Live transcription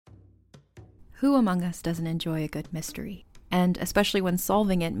Who among us doesn't enjoy a good mystery? And especially when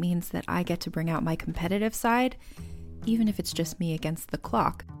solving it means that I get to bring out my competitive side, even if it's just me against the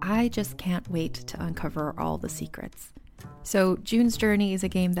clock. I just can't wait to uncover all the secrets. So June's Journey is a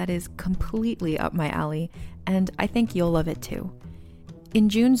game that is completely up my alley, and I think you'll love it too. In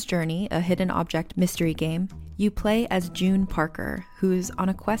June's Journey, a hidden object mystery game, you play as June Parker, who's on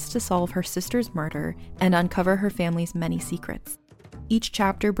a quest to solve her sister's murder and uncover her family's many secrets. Each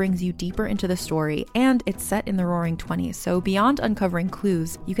chapter brings you deeper into the story, and it's set in the Roaring '20s, so beyond uncovering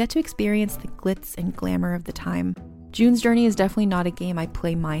clues, you get to experience the glitz and glamour of the time. June's Journey is definitely not a game I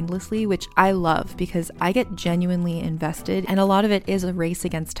play mindlessly, which I love because I get genuinely invested, and a lot of it is a race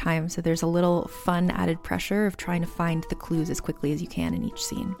against time, so there's a little fun added pressure of trying to find the clues as quickly as you can in each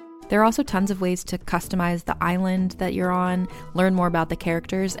scene. There are also tons of ways to customize the island that you're on, learn more about the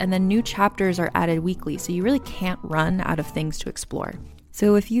characters, and then new chapters are added weekly, so you really can't run out of things to explore.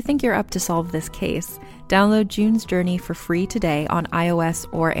 So if you think you're up to solve this case, download June's Journey for free today on iOS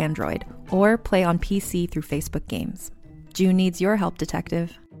or Android, or play on PC through Facebook Games. June needs your help,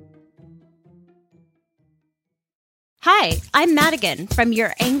 detective. Hi, I'm Madigan from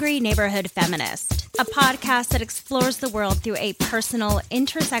Your Angry Neighborhood Feminist, a podcast that explores the world through a personal,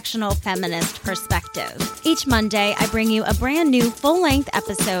 intersectional feminist perspective. Each Monday, I bring you a brand new full-length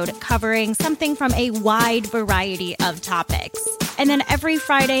episode covering something from a wide variety of topics. And then every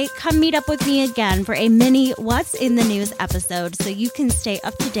Friday, come meet up with me again for a mini What's in the News episode so you can stay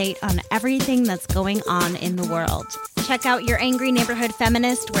up to date on everything that's going on in the world. Check out Your Angry Neighborhood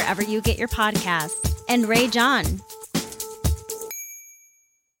Feminist wherever you get your podcasts. And Ray John.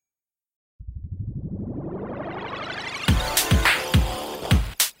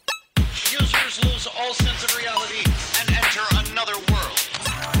 Users lose all sense of reality and enter another world.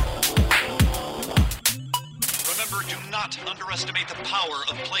 Remember, do not underestimate the power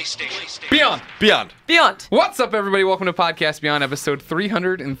of PlayStation. Beyond. What's up, everybody? Welcome to Podcast Beyond, episode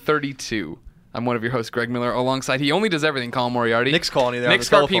 332. I'm one of your hosts, Greg Miller, alongside he only does everything, Colin Moriarty. Nick's calling you there. Nick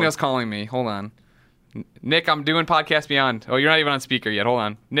Scarpino's calling me. Hold on. Nick, I'm doing Podcast Beyond. Oh, you're not even on speaker yet. Hold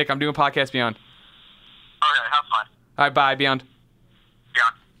on. Nick, I'm doing Podcast Beyond. Okay, have fun. All right, bye, Beyond.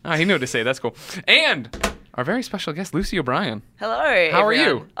 Beyond. Oh, he knew what to say. That's cool. And our very special guest, Lucy O'Brien. Hello. How are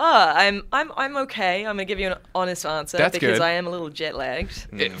everyone. you? Oh, I'm okay. I'm gonna give you an honest answer That's because good. I am a little jet lagged.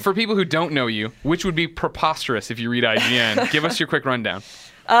 For people who don't know you, which would be preposterous if you read IGN, give us your quick rundown.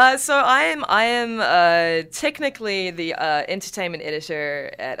 So I am technically the entertainment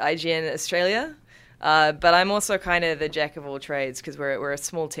editor at IGN Australia, but I'm also kind of the jack of all trades because we're a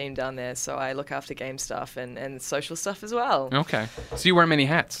small team down there. So I look after game stuff and social stuff as well. Okay. So you wear many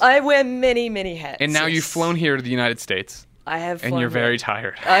hats. I wear many hats. And now yes. you've flown here to the United States. I have, And flown you're very here.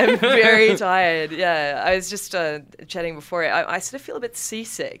 tired. I'm very tired. Yeah, I was just chatting before. I sort of feel a bit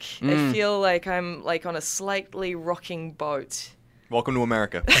seasick. I feel like I'm like on a slightly rocking boat. Welcome to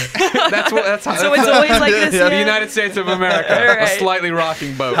America. That's how. So it's always like this. The yeah. United States of America, All right. a slightly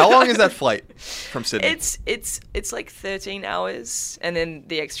rocking boat. How long is that flight from Sydney? It's like 13 hours, and then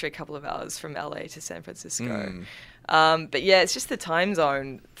the extra couple of hours from LA to San Francisco. But yeah, it's just the time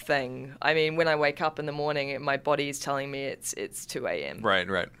zone thing. I mean, when I wake up in the morning, my body is telling me it's 2 a.m. Right.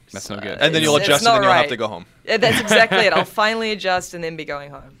 That's no good. And then you'll It's adjust and then not you'll have right. to go home. Yeah, that's exactly it. I'll finally adjust and then be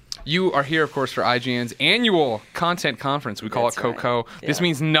going home. You are here, of course, for IGN's annual content conference. We call That's it COCO. right. This Yeah.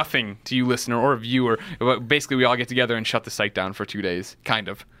 means nothing to you, listener or viewer. Basically, we all get together and shut the site down for 2 days, kind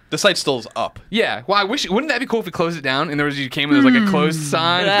of. The site still's up. Yeah. Well, wouldn't that be cool if we closed it down and you came and there was like a closed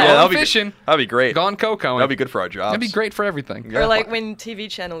sign? Yeah. Gone that'd be fishing. good. That'd be great. Gone Coco. That'd be good for our jobs. That'd be great for everything. Yeah. Or like when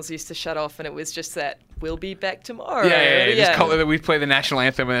TV channels used to shut off and it was just that we'll be back tomorrow. Yeah. Just color, we play the national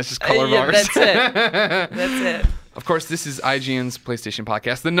anthem and that's just color Yeah, bars. that's it. That's it. Of course, this is IGN's PlayStation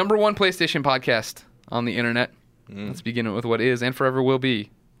podcast, the number one PlayStation podcast on the internet. Let's begin with what is and forever will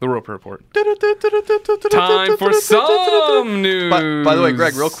be the Roper Report. Time for some news. By the way,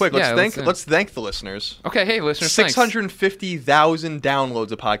 Greg, real quick, Yeah, let's thank the listeners. Okay, hey, listeners, thanks. 650,000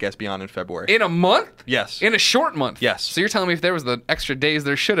 downloads of Podcast Beyond in February. In a month? Yes. In a short month? Yes. So you're telling me if there was the extra days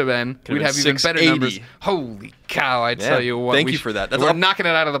there should have been, Could've we'd been have even better 680. numbers. Holy cow, I tell you what. Thank you for that. That's We're all- knocking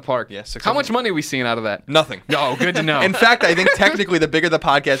it out of the park. Yeah, How 600. much money are we seeing out of that? Nothing. Oh, good to know. In fact, I think technically the bigger the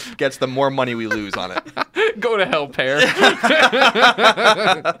podcast gets, the more money we lose on it. Go to hell, pair.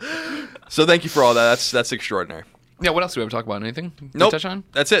 So thank you for all that. That's extraordinary. Yeah, what else do we have to talk about? Anything? to Nope. touch on?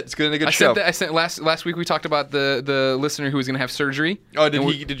 That's it. It's been a good I show. sent last week we talked about the listener who was going to have surgery. Oh, did And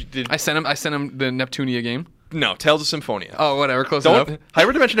he? Did I sent him the Neptunia game. No, Tales of Symphonia. Oh, whatever. Close Don't. enough.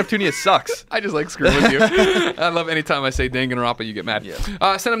 Hyperdimension Neptunia sucks. I just like screwing with you. I love any time I say Danganronpa, you get mad.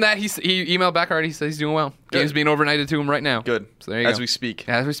 Yeah. Send him that. He emailed back already. He says he's doing well. Good. Game's being overnighted to him right now. Good. So there you As go. we speak.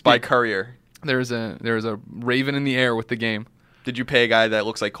 As we speak. By courier. There's a raven in the air with the game. Did you pay a guy that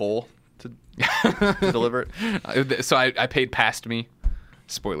looks like Cole to deliver it? So I paid past me.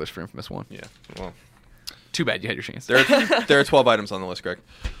 Spoilers for Infamous 1. Yeah. Well, Too bad you had your chance. there are 12 items on the list, Greg.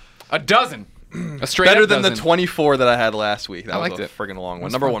 A dozen. A straight Better up than dozen. the 24 that I had last week. That I was liked a it. friggin' long one.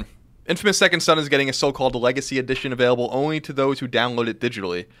 was Number fun. 1. Infamous Second Son is getting a so-called Legacy Edition available only to those who download it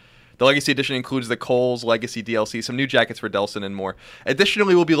digitally. The Legacy Edition includes the Cole's Legacy DLC, some new jackets for Delson, and more.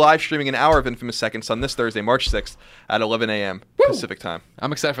 Additionally, we'll be live streaming an hour of Infamous Second Son this Thursday, March 6th at 11 a.m. Pacific time.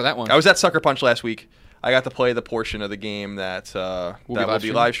 I'm excited for that one. I was at Sucker Punch last week. I got to play the portion of the game that will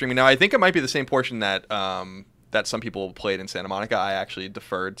be live streaming. Now, I think it might be the same portion that that some people played in Santa Monica. I actually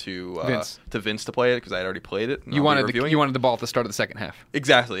deferred to Vince to play it because I had already played it. You wanted the ball at the start of the second half.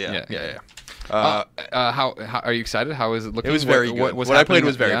 Exactly. Yeah. How are you excited? How is it looking? It was very good. What I played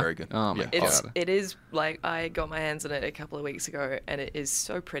was very good. Oh my god! It is like I got my hands on it a couple of weeks ago, and it is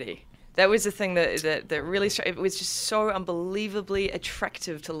so pretty. That was the thing that really it was just so unbelievably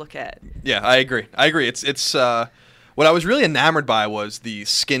attractive to look at. Yeah, I agree. It's what I was really enamored by was the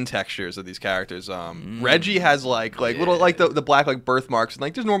skin textures of these characters. Reggie has like little like the black like birthmarks and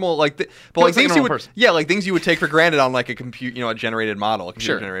like just normal like but like things you would like things you would take for granted on like a a generated model, a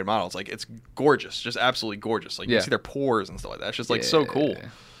computer generated model. It's like it's gorgeous, just absolutely gorgeous. Like you can see their pores and stuff like that. It's just like so cool.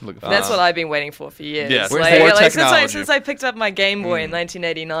 That's what I've been waiting for years. Yeah, since I picked up my Game Boy in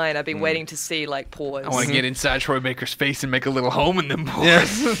 1989, I've been waiting to see like pores. I want to get inside Troy Baker's face and make a little home in them pores.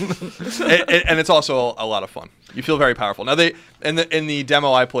 Yes. and it's also a lot of fun. You feel very powerful. Now in the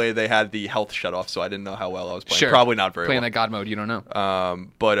demo I played, they had the health shut off, so I didn't know how well I was playing. Sure. Probably not very playing well. that God mode, you don't know.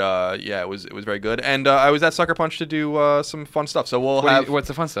 It was very good. And I was at Sucker Punch to do some fun stuff. So what's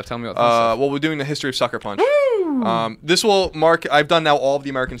the fun stuff? Tell me about the fun stuff. Well, we're doing the history of Sucker Punch. This will mark. I've done now all of the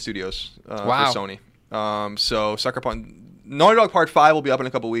American studios for Sony. So Sucker Punch, Naughty Dog Part 5 will be up in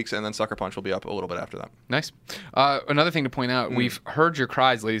a couple weeks, and then Sucker Punch will be up a little bit after that. Nice. Another thing to point out, we've heard your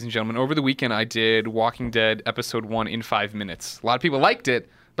cries, ladies and gentlemen. Over the weekend, I did Walking Dead Episode 1 in 5 minutes. A lot of people liked it,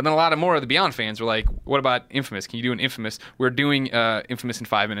 but then a lot more of the Beyond fans were like, what about Infamous? Can you do an Infamous? We're doing Infamous in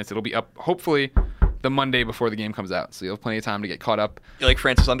 5 minutes. It'll be up, hopefully, the Monday before the game comes out, so you'll have plenty of time to get caught up. You like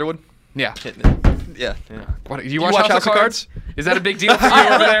Francis Underwood? Yeah. Yeah. What, do you watch House of Cards? Is that a big deal for you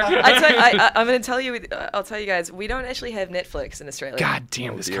over there? I'm going to tell you. I'll tell you guys. We don't actually have Netflix in Australia. God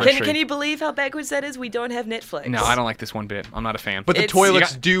damn this country! Can you believe how backwards that is? We don't have Netflix. No, I don't like this one bit. I'm not a fan. But the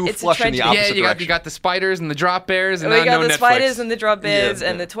toilets do flush in the opposite direction. You got the spiders and the drop bears, and we got no the Netflix. spiders and the drop bears,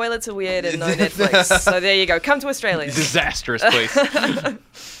 and the toilets are weird, and no Netflix. So there you go. Come to Australia. Disastrous place.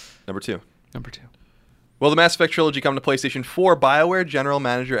 Number 2. Number 2. Well, the Mass Effect trilogy coming to PlayStation 4. BioWare General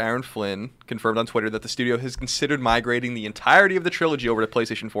Manager Aaron Flynn confirmed on Twitter that the studio has considered migrating the entirety of the trilogy over to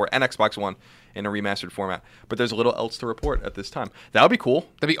PlayStation 4 and Xbox One in a remastered format. But there's little else to report at this time. That would be cool.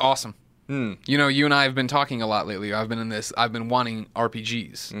 That'd be awesome. You know, you and I have been talking a lot lately. I've been wanting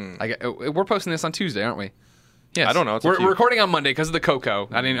RPGs. We're posting this on Tuesday, aren't we? Yes. I don't know. We're recording on Monday because of the Cocoa.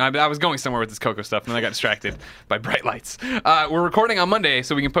 I was going somewhere with this Cocoa stuff, and then I got distracted by bright lights. We're recording on Monday,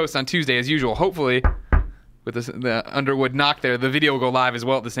 so we can post on Tuesday as usual. Hopefully, with the Underwood knock there, the video will go live as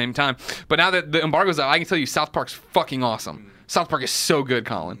well at the same time. But now that the embargo's out, I can tell you South Park's fucking awesome. South Park is so good,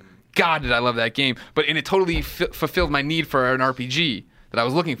 Colin. God, did I love that game. And it totally fulfilled my need for an RPG that I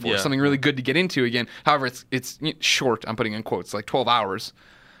was looking for. Something really good to get into again. However, it's short. I'm putting in quotes, like 12 hours.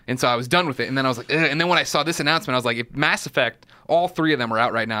 And so I was done with it. And then I was like, ugh. And then when I saw this announcement, I was like, if Mass Effect, all 3 of them are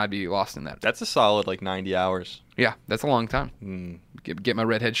out right now, I'd be lost in that. That's a solid 90 hours. Yeah, that's a long time. Get my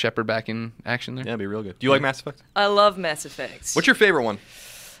redhead shepherd back in action there. Yeah, it'd be real good. Do you like Mass Effect? I love Mass Effect. What's your favorite one?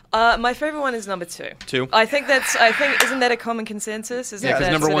 My favorite one is number 2. 2? I think isn't that a common consensus? Yeah,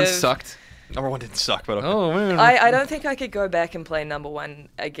 because number 1 sucked. Number 1 didn't suck, but okay. Oh man. I don't think I could go back and play number 1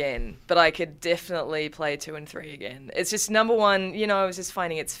 again, but I could definitely play 2 and 3 again. It's just number 1, it was just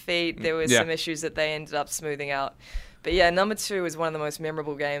finding its feet. There was some issues that they ended up smoothing out. But yeah, number 2 is one of the most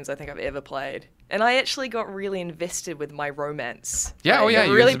memorable games I think I've ever played. And I actually got really invested with my romance. Yeah, right? oh yeah,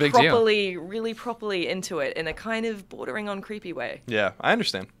 really it's a big really properly into it in a kind of bordering on creepy way. Yeah, I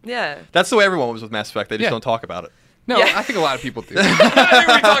understand. Yeah. That's the way everyone was with Mass Effect. They just don't talk about it. No, I think a lot of people do. I think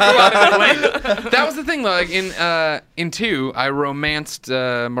we talk about it later. That was the thing, though. Like in 2, I romanced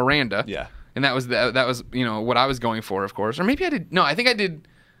Miranda. Yeah. And that was what I was going for, of course. Or maybe I did. No, I think I did.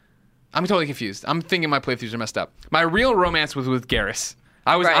 I'm totally confused. I'm thinking my playthroughs are messed up. My real romance was with Garrus.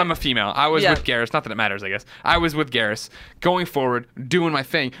 Right. I'm a female. I was Yeah. with Garrus. Not that it matters, I guess. I was with Garrus, going forward, doing my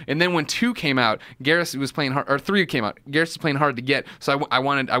thing. And then when 2 came out, Garrus was playing hard, or 3 came out. Garrus was playing hard to get. So I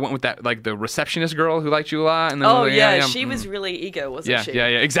went with that, like the receptionist girl who liked you a lot. And then Oh like, yeah, she was really eager, wasn't she? Yeah,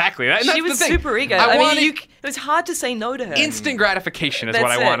 exactly. And that's She the was thing. super eager. I I wanted mean, it was hard to say no to her. instant gratification is That's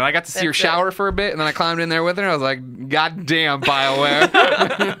what I it. wanted. I got to see her That's it. shower for a bit, and then I climbed in there with her. And I was like, God damn,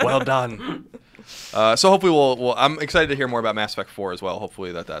 BioWare. Well done. So hopefully we'll. I'm excited to hear more about Mass Effect 4 as well.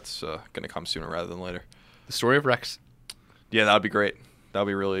 Hopefully that's going to come sooner rather than later. The story of Rex. Yeah, that would be great. That would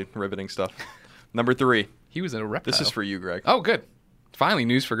be really riveting stuff. Number 3. He was a reptile. This is for you, Greg. Oh, good. Finally,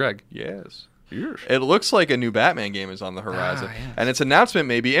 news for Greg. Yes. It looks like a new Batman game is on the horizon. yes. And its announcement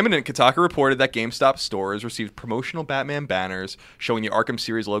may be imminent. Kotaku reported that GameStop stores received promotional Batman banners showing the Arkham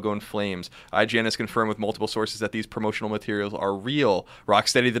series logo in flames. IGN has confirmed with multiple sources that these promotional materials are real.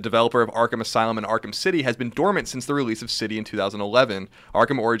 Rocksteady, the developer of Arkham Asylum and Arkham City, has been dormant since the release of City in 2011.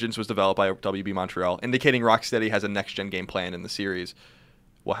 Arkham Origins was developed by WB Montreal, indicating Rocksteady has a next-gen game plan in the series.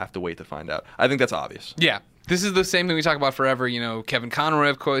 We'll have to wait to find out. I think that's obvious. Yeah. This is the same thing we talk about forever. You know, Kevin Conroy,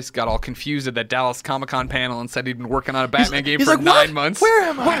 of course, got all confused at that Dallas Comic-Con panel and said he'd been working on a Batman game for 9 months. Where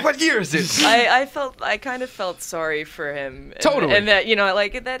am I? What year is it? I kind of felt sorry for him. Totally. And that, you know,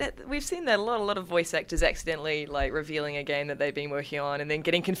 like that we've seen that a lot of voice actors accidentally like revealing a game that they've been working on and then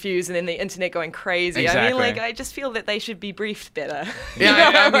getting confused and then the internet going crazy. I Exactly. mean, like I just feel that they should be briefed better. Yeah,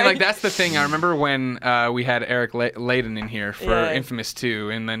 You know? I mean, like that's the thing. I remember when we had Eric Layden in here for Yeah. Infamous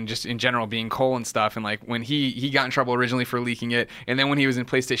 2, and then just in general being Cole and stuff, and like when he got in trouble originally for leaking it, and then when he was in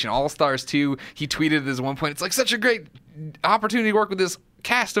PlayStation All-Stars 2, he tweeted at this one point, it's like such a great opportunity to work with this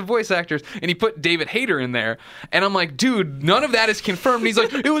cast of voice actors, and he put David Hayter in there, and I'm like, dude, none of that is confirmed. And he's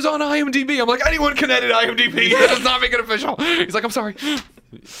like, it was on IMDb. I'm like, anyone can edit IMDb. That does not make it official. He's like, I'm sorry. I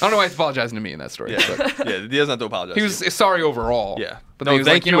don't know why he's apologizing to me in that story. Yeah, but yeah, he doesn't have to apologize. he was sorry overall. Yeah. but No, then he was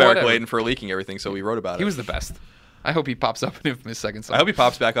thank like, you, know Eric what? Layden, for leaking everything, so we wrote about it. He was the best. I hope he pops up in Infamous Second Son. I hope he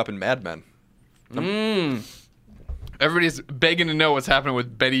pops back up in Mad Men. Everybody's begging to know what's happening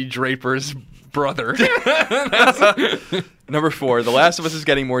with Betty Draper's brother. Number 4, The Last of Us is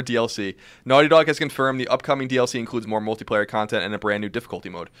getting more DLC. Naughty Dog has confirmed the upcoming DLC includes more multiplayer content and a brand new difficulty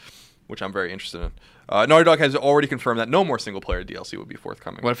mode, which I'm very interested in. Naughty Dog has already confirmed that no more single-player DLC will be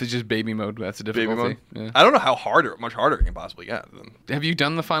forthcoming. What if it's just baby mode? That's a Baby difficulty. mode? Yeah. I don't know how much harder it can possibly get. Have you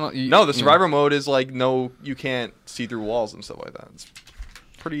done the final? No, the survivor mode is like, no, you can't see through walls and stuff like that. It's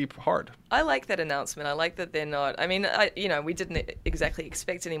pretty hard. I like that announcement. I like that they're not. I mean, we didn't exactly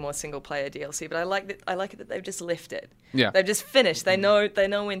expect any more single-player DLC, but I like it that they've just left it. Yeah. They've just finished. They know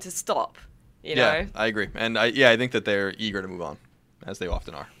when to stop. You Yeah, know. I agree. And I think that they're eager to move on, as they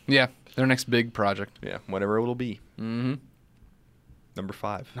often are. Yeah, their next big project. Yeah, whatever it'll be. Mm-hmm. Number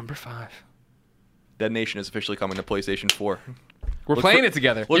 5. Number 5. Dead Nation is officially coming to PlayStation 4. We're Look playing for- it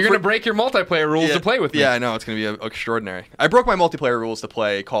together. look You're going for- to break your multiplayer rules to play with me. Yeah, I know. It's going to be extraordinary. I broke my multiplayer rules to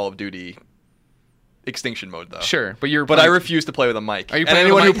play Call of Duty Extinction Mode, though. Sure, but I refuse to play with a mic. Are you and playing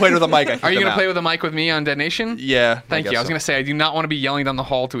anyone with a who mic? played with a mic, I kicked Are you them going to out. play with a mic with me on Dead Nation? Yeah. Thank you. I was so. going to say, I do not want to be yelling down the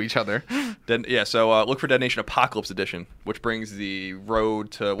hall to each other. So look for Dead Nation Apocalypse Edition, which brings the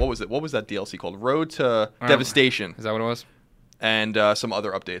road to... What was it? What was that DLC called? Road to Devastation. Is that what it was? And some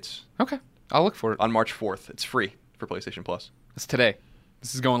other updates Okay. I'll look for it. on March 4th. It's free for PlayStation Plus. It's today.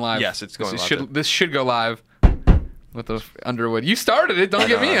 This is going live. Yes, it's going live today. This should go live with the Underwood. You started it. Don't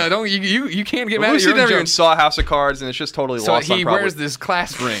get me. I don't. You can't get mad at Lucy your own never even joke. saw House of Cards, and it's just totally So lost on he probably. wears this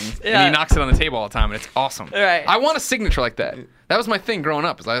class ring and Yeah. he knocks it on the table all the time, and it's awesome. Right. I want a signature like that. That was my thing growing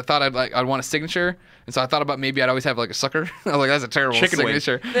up. Is I thought I'd want a signature, and so I thought about maybe I'd always have like a sucker. I was like, that's a terrible Chicken wing.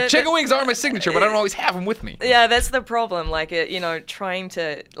 signature. Chicken wings are my signature, but I don't always have them with me. Yeah, that's the problem. Like, trying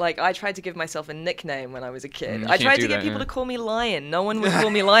to I tried to give myself a nickname when I was a kid. you I can't tried do to get that, people yeah. to call me Lion. No one would call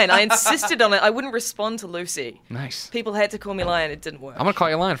me Lion. I insisted on it. I wouldn't respond to Lucy. Nice. People had to call me Lion. It didn't work. I'm gonna call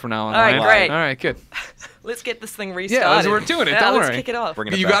you Lion from now on. All right, Lion. great. All right, good. Let's get this thing Yeah, restarted. we're doing it. Yeah, Don't let's worry. kick it off.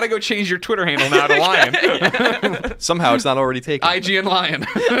 Bringing it You back. gotta go change your Twitter handle now to Lion. Somehow it's not already taken. IGN Lion.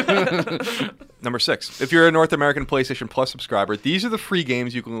 Number 6. If you're a North American PlayStation Plus subscriber, these are the free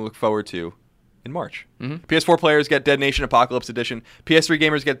games you can look forward to in March. Mm-hmm. PS4 players get Dead Nation Apocalypse Edition. PS3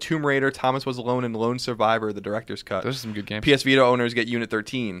 gamers get Tomb Raider, Thomas Was Alone, and Lone Survivor, the director's cut. Those are some good games. PS Vita owners get Unit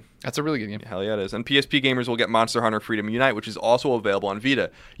 13. That's a really good game. Hell yeah, it is. And PSP gamers will get Monster Hunter Freedom Unite, which is also available on Vita.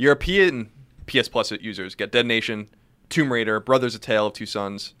 European PS Plus users get Dead Nation, Tomb Raider, Brothers: A Tale of Two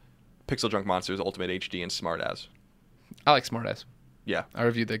Sons, Pixel Junk Monsters Ultimate HD, and Smart As. I like Smart Ass. Yeah, I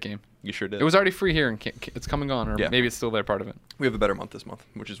reviewed that game. you sure did. It was already free here, and it's come and gone, or Yeah. maybe it's still there, part of it. We have a better month this month,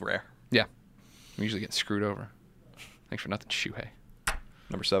 which is rare. Yeah. We usually get screwed over. Thanks for nothing, Shuhei.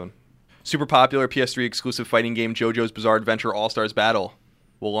 Number 7. Super popular PS3 exclusive fighting game JoJo's Bizarre Adventure All-Stars Battle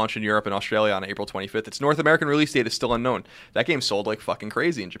will launch in Europe and Australia on April 25th. Its North American release date is still unknown. That game sold like fucking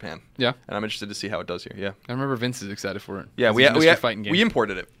crazy in Japan. Yeah. And I'm interested to see how it does here. Yeah. I remember Vince is excited for it. Yeah, It's we a mystery fighting game. we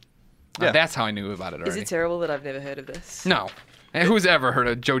imported it. Yeah. That's how I knew about it already. Is it terrible that I've never heard of this? No. And who's ever heard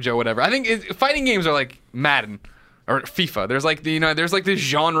of JoJo whatever? I think fighting games are like Madden or FIFA. There's like there's like this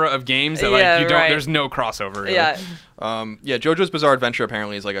genre of games that like you don't. right. There's no crossover. Really. Yeah. JoJo's Bizarre Adventure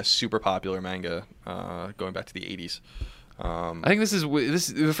apparently is like a super popular manga going back to the 80s. I think this is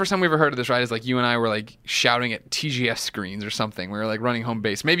the first time we ever heard of this, right? Is like you and I were like shouting at TGS screens or something. We were like running home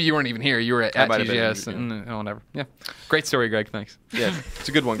base. Maybe you weren't even here. You were at might have TGS. been, And whatever. Yeah. Great story, Greg. Thanks. Yeah, it's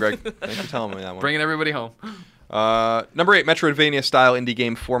a good one, Greg. Thanks for telling me that one. Bringing everybody home. Number 8, Metroidvania-style indie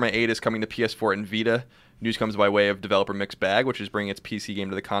game Forma 8 is coming to PS4 and Vita. News comes by way of developer Mixed Bag, which is bringing its PC game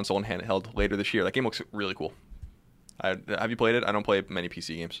to the console and handheld later this year. That game looks really cool. Have you played it? I don't play many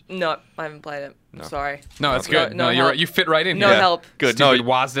PC games. No, I haven't played it. No. Sorry. No, it's No- good. no No, you're help. right. You fit right in. No here. help. Good. Stupid No,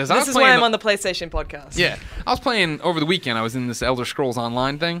 Wazdas. This is why I'm on the PlayStation podcast. Yeah, I was playing over the weekend. I was in this Elder Scrolls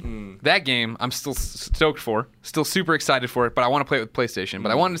Online thing. That game, I'm still stoked for. Still super excited for it, but I want to play it with PlayStation.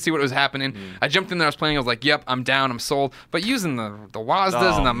 But I wanted to see what was happening. I jumped in there. I was playing. I was like, "Yep, I'm down. I'm sold." But using the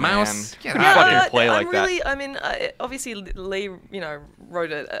Wazdas and the mouse, man. get Yeah, out of fucking here. play like I'm that. really, I mean, obviously Lee,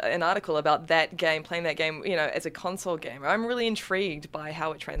 wrote an article about that game, playing that game, as a console game. I'm really intrigued by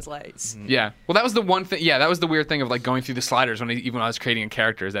how it translates. Yeah. Well, that was the one thing. Yeah, that was the weird thing of like going through the sliders even when I was creating a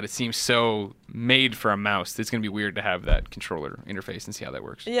character, is that it seems so made for a mouse. It's gonna be weird to have that controller interface and see how that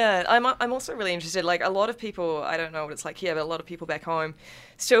works. Yeah, I'm also really interested. Like a lot of people, I don't know what it's like here, but a lot of people back home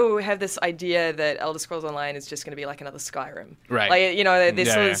still have this idea that Elder Scrolls Online is just going to be like another Skyrim. Right. Like there's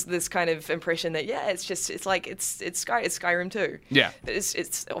Yeah, this kind of impression that it's Skyrim too. Yeah. But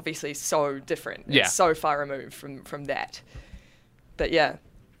it's obviously so different. Yeah. It's so far removed from that. But yeah.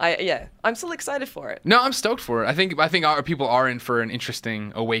 I'm still excited for it. No, I'm stoked for it. I think our people are in for an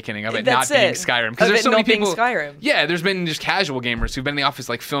interesting awakening of it That's not being it. Skyrim. Of There's it so many not being people. Skyrim. Yeah, there's been just casual gamers who've been in the office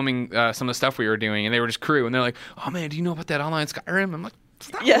like filming some of the stuff we were doing, and they were just crew, and they're like, "Oh man, do you know about that online Skyrim?" I'm like,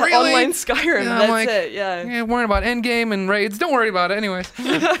 "It's not Yeah, really online Skyrim. Yeah, I'm That's like, it. Yeah. Yeah, worrying about endgame and raids. Don't worry about it, anyways.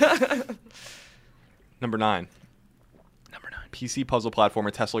 Number 9. PC puzzle platformer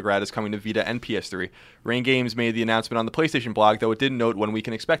Teslagrad is coming to Vita and PS3. Rain Games made the announcement on the PlayStation blog, though it didn't note when we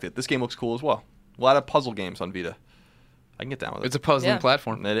can expect it. This game looks cool as well. A lot of puzzle games on Vita. I can get down with it. It's a puzzling Yeah.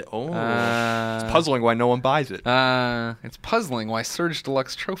 platform. It's puzzling why no one buys it. It's puzzling why Surge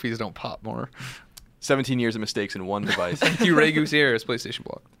Deluxe trophies don't pop more. 17 years of mistakes in one device. Thank you, Ray Gutierrez, PlayStation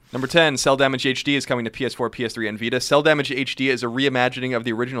blog. Number 10, Cell Damage HD is coming to PS4, PS3, and Vita. Cell Damage HD is a reimagining of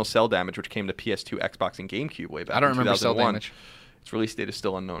the original Cell Damage, which came to PS2, Xbox, and GameCube way back I don't in remember Cell 2001. Damage. Its release date is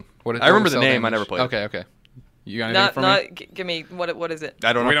still unknown. What is- I remember what the was Cell name. I Damage? never played it. Okay. You got anything for me? Give me what is it?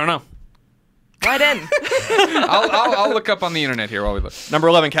 I don't know. We don't know. Right in. I'll look up on the internet here while we look. Number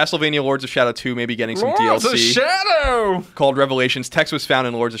 11, Castlevania Lords of Shadow 2 may be getting some Lords of DLC. Shadow! Called Revelations. Text was found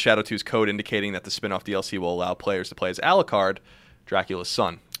in Lords of Shadow 2's code indicating that the spin-off DLC will allow players to play as Alucard, Dracula's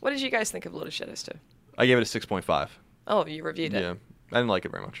son. What did you guys think of Lord of Shadows 2? I gave it a 6.5. Oh, you reviewed it. Yeah. I didn't like it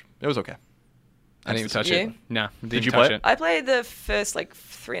very much. It was okay. I didn't even touch You? it. No. Did you touch play it? I played the first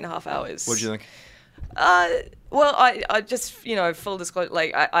 3.5 hours. What did you think? Well, I just, full disclosure,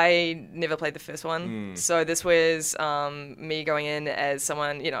 I never played the first one. So this was me going in as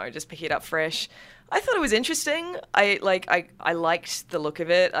someone, just picking it up fresh. I thought it was interesting. I liked the look of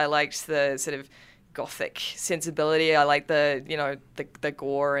it. I liked the sort of gothic sensibility. I liked the, the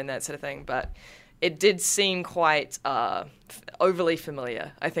gore and that sort of thing. But it did seem quite overly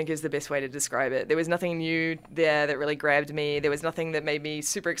familiar, I think is the best way to describe it. There was nothing new there that really grabbed me. There was nothing that made me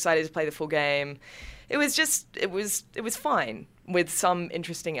super excited to play the full game. It was just, it was fine with some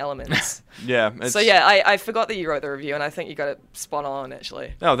interesting elements. Yeah. So yeah, I forgot that you wrote the review, and I think you got it spot on,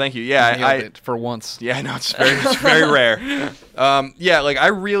 actually. Oh, thank you. Yeah, Nailed it for once. Yeah, I know it's very rare. Yeah,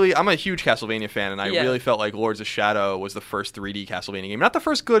 I'm a huge Castlevania fan, and I Yeah. really felt like Lords of Shadow was the first 3D Castlevania game, not the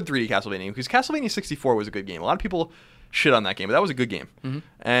first good 3D Castlevania game, because Castlevania 64 was a good game. A lot of people shit on that game, but that was a good game.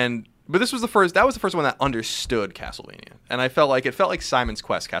 But this was the first. That was the first one that understood Castlevania, and I felt like Simon's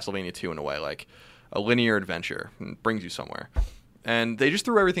Quest, Castlevania 2 in a way, like a linear adventure, and brings you somewhere. And they just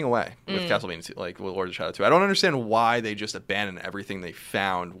threw everything away with Castlevania 2, like with Lords of Shadow 2. I don't understand why they just abandoned everything they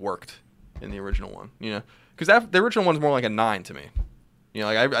found worked in the original one, because the original one's more like a 9 to me.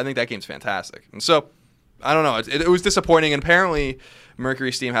 I think that game's fantastic. And so, I don't know. It was disappointing, and apparently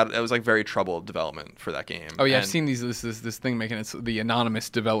Mercury Steam it was like very troubled development for that game. Oh yeah, and, I've seen this thing making it. The anonymous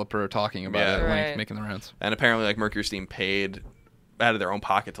developer talking about Yeah. it, Right. making the rounds. And apparently, like Mercury Steam paid out of their own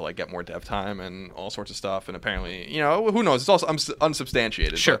pocket to like get more dev time and all sorts of stuff. And apparently, who knows? It's also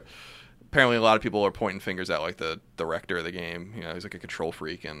unsubstantiated. Sure. apparently a lot of people are pointing fingers at like the director of the game. You know, he's like a control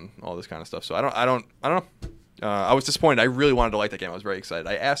freak and all this kind of stuff. So I don't know. I was disappointed. I really wanted to like that game. I was very excited.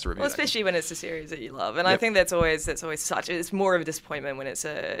 I asked to review. Well, especially when it's a series that you love, and I think that's always such. It's more of a disappointment when it's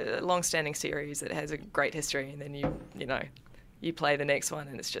a long-standing series that has a great history, and then you play the next one,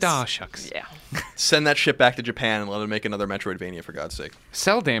 and it's just shucks. Yeah. Send that shit back to Japan and let them make another Metroidvania for God's sake.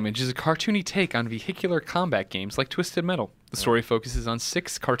 Cell Damage is a cartoony take on vehicular combat games like Twisted Metal. The story focuses on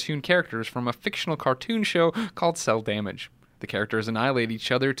 6 cartoon characters from a fictional cartoon show called Cell Damage. The characters annihilate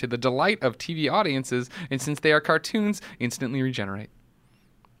each other to the delight of TV audiences, and since they are cartoons, instantly regenerate.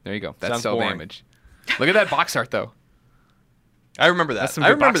 There you go. That's Sounds Cell boring. Damage. Look at that box art, though. I remember that. That's some I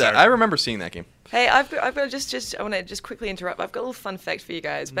good remember box that. art. I remember seeing that game. Hey, I've got just I want to just quickly interrupt. I've got a little fun fact for you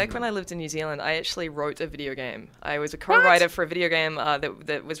guys. Back when I lived in New Zealand, I actually wrote a video game. I was a co-writer for a video game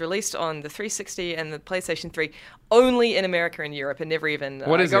that was released on the 360 and the PlayStation 3, only in America and Europe, and never even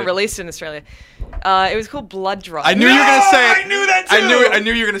What is got it? released in Australia. It was called Blood Drive. I knew you were gonna say it. I knew that I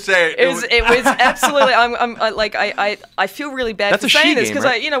knew you were gonna say it. It was absolutely. I feel really bad That's for a she saying this game, because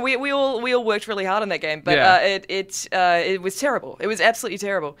right? we all worked really hard on that game, but Yeah. it was terrible. It was absolutely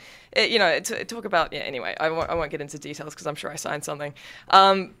terrible. Talk about anyway. I won't get into details because I'm sure I signed something.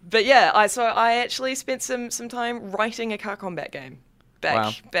 But yeah, I actually spent some time writing a car combat game.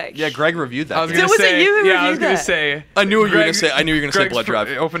 Back. Yeah, Greg reviewed that. I was game. gonna Was it say, you who yeah, I was reviewed gonna that? say. I knew you were gonna say. I knew you were gonna say Greg's Blood Drive.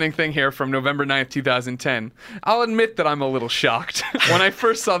 Opening thing here from November 9th, 2010. I'll admit that I'm a little shocked when I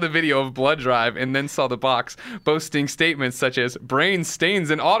first saw the video of Blood Drive and then saw the box boasting statements such as "brain stains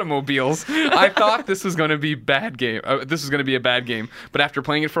in automobiles." I thought this was going to be bad game. This was going to be a bad game, but after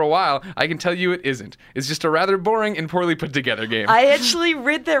playing it for a while, I can tell you it isn't. It's just a rather boring and poorly put together game. I actually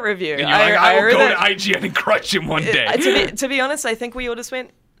read that review. and you're like, I will read go that- to IGN and crush him one day. to be honest, I think we all just went.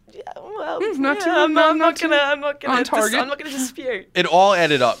 Yeah, well, not too- I'm not not too gonna on target. I'm not gonna dispute. It all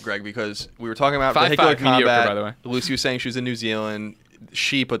added up, Greg, because we were talking about 5-5 vehicular mediocre, combat. by the way. Lucy was saying she was in New Zealand.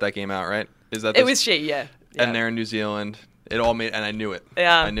 She put that game out, right? Is that It was she, yeah. And they're in New Zealand. It all made, and I knew it.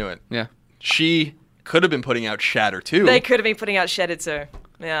 Yeah. I knew it. Yeah. She could have been putting out Shatter too. They could have been putting out Shattered too.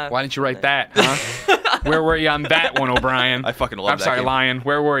 Yeah. Why didn't you write that, huh? Where were you on that one, O'Brien? I fucking love I'm that sorry, game. Lion.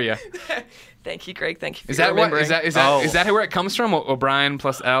 Where were you? Thank you, Greg. Thank you for Is that what? remembering. Is that Oh. is that where it comes from? O'Brien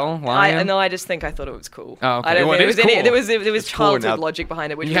plus L, Lion. No, I just think I thought it was cool. Oh, okay. I don't Well, think it is there was cool. there was It's cool childhood now. logic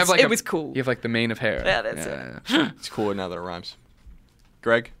behind it, which You was, have like it a- was cool. You have like the mane of hair. Yeah, that's it. It's cool now that it rhymes.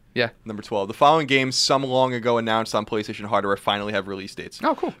 Greg, Yeah. number 12. The following games, some long ago announced on PlayStation hardware, finally have release dates.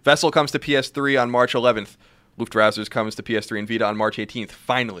 Oh, cool. Vessel comes to PS3 on March 11th. Luftrausers comes to PS3 and Vita on March 18th.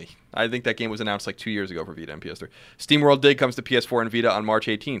 Finally. I think that game was announced like 2 years ago for Vita and PS3. SteamWorld Dig comes to PS4 and Vita on March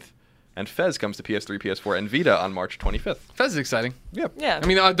 18th. And Fez comes to PS3, PS4, and Vita on March 25th. Fez is exciting. Yeah. Yeah. I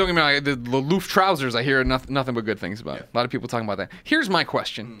mean, don't get me wrong. The Loof trousers, I hear nothing but good things about. Yeah. A lot of people talking about that. Here's my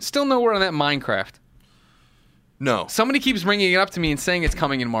question. Still no word on that Minecraft. No. Somebody keeps bringing it up to me and saying it's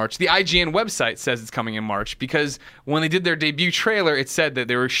coming in March. The IGN website says it's coming in March because when they did their debut trailer, it said that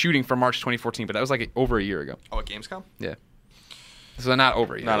they were shooting for March 2014, but that was like over a year ago. Oh, at Gamescom? Yeah. So not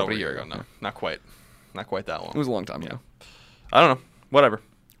over a year. Not but over a year ago. No, not quite. Not quite that long. It was a long time ago. I don't know. Whatever.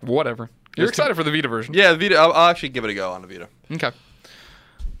 Whatever. You're Just excited for the Vita version. Yeah, the Vita. I'll actually give it a go on the Vita. Okay.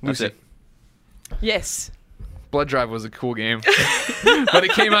 That's Lucy. it. Yes. Blood Drive was a cool game, but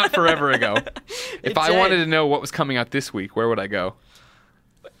it came out forever ago. If I did. wanted to know what was coming out this week, where would I go?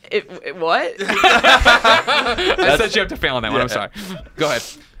 What? I said you have to fail on that one. I'm Yeah. sorry. Go ahead.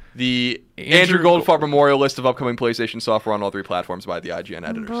 The Andrew Andrew Goldfarb Memorial list of upcoming PlayStation software on all 3 platforms by the IGN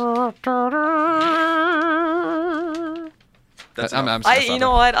editors. That's I'm enough. sorry. You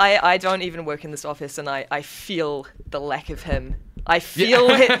know what? I don't even work in this office, and I feel the lack of him. I feel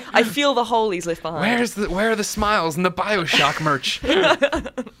I feel the hole he's left behind. Where are the smiles and the BioShock merch?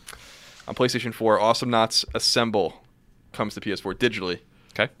 On PlayStation 4, Awesome Knots Assemble comes to PS4 digitally.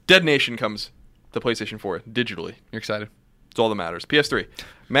 Okay. Dead Nation comes to PlayStation 4 digitally. You're excited. It's all that matters. PS3.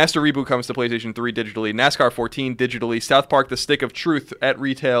 Master Reboot comes to PlayStation 3 digitally. NASCAR 14 digitally. South Park The Stick of Truth at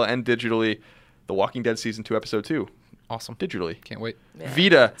retail and digitally. The Walking Dead Season 2 Episode 2 Awesome. digitally. Can't wait. Yeah,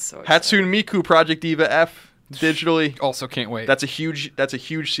 Vita. so exciting. Hatsune Miku Project Diva F digitally. Also can't wait. That's a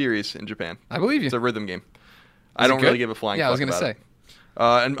huge series in Japan. I believe you. It's a rhythm game. I Is it don't really good? give a flying Yeah, I was fuck gonna about say.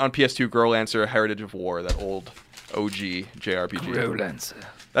 it. And on PS2, Girl Answer, Heritage of War, that old OG JRPG.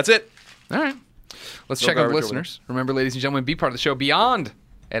 That's it. All right. Let's No check out garbage over listeners. Remember, ladies and gentlemen, be part of the show beyond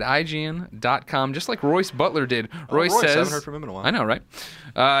at IGN.com, just like Royce Butler did. Royce Royce, I says... haven't heard from him in a while. I know, right?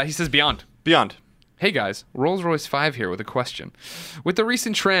 He says beyond. Beyond. Hey guys, Rolls-Royce 5 here with a question. With the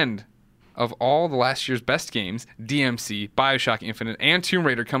recent trend of all the last year's best games, DMC, BioShock Infinite, and Tomb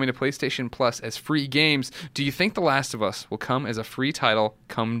Raider coming to PlayStation Plus as free games, do you think The Last of Us will come as a free title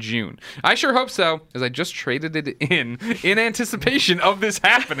come June? I sure hope so, as I just traded it in anticipation of this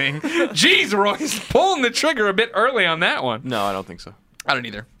happening. Jeez, Roy's pulling the trigger a bit early on that one. No, I don't think so. I don't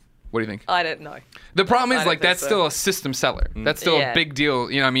either. What do you think? I don't know. The problem is, I don't think that's so. still a system seller. That's still a big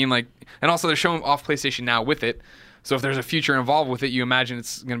deal. You know what I mean? Like, and also they're showing off PlayStation Now with it. So if there's a future involved with it, you imagine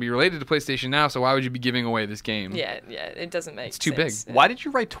it's going to be related to PlayStation Now. So why would you be giving away this game? Yeah, it doesn't make sense. It's too big. Yeah. Why did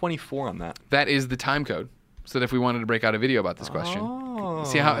you write 24 on that? That is the time code. So that if we wanted to break out a video about this question. Oh.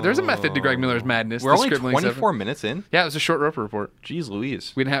 See how there's a method to Greg Miller's madness. We're the only scribblings of it. 24 minutes in? Yeah, it was a short Roper report. Jeez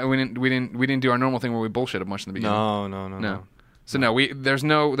Louise. We didn't do our normal thing where we bullshit a bunch in the beginning. No. So no, there's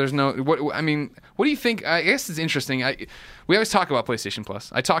no. What I mean, what do you think? I guess it's interesting. We always talk about PlayStation Plus.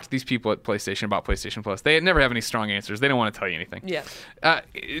 I talk to these people at PlayStation about PlayStation Plus. They never have any strong answers. They don't want to tell you anything. Yeah.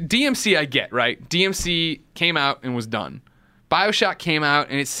 DMC, I get, right? DMC came out and was done. BioShock came out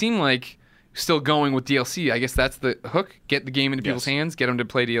and it seemed like still going with DLC. I guess that's the hook. Get the game into people's hands. Get them to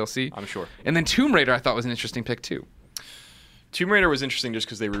play DLC. I'm sure. And then Tomb Raider, I thought was an interesting pick too. Tomb Raider was interesting just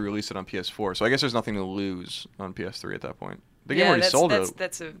because they re-released it on PS4, so I guess there's nothing to lose on PS3 at that point. The game already sold it.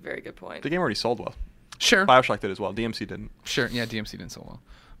 That's a very good point. The game already sold well. Sure. BioShock did as well. DMC didn't. Sure. Yeah, DMC didn't so well.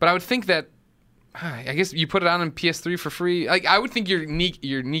 But I would think that, I guess you put it on PS3 for free. Like I would think you're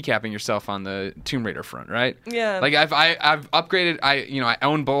kneecapping yourself on the Tomb Raider front, right? Yeah. Like I've upgraded. I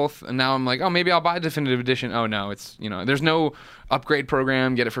own both, and now I'm like, oh, maybe I'll buy a definitive edition. Oh no, it's there's no upgrade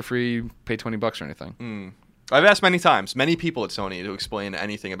program. Get it for free. Pay $20 or anything. I've asked many times, many people at Sony to explain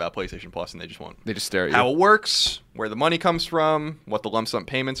anything about PlayStation Plus, and they just won't. They just stare at you. How it works, where the money comes from, what the lump sum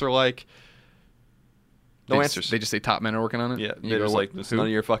payments are like. No answers. They just say top men are working on it. Yeah, You they're go, just like, "Who?" it's none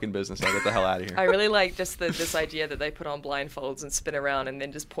of your fucking business. Now get the hell out of here. I really like just this idea that they put on blindfolds and spin around and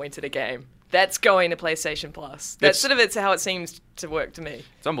then just point at a game. That's going to PlayStation Plus. That's it's how it seems to work to me.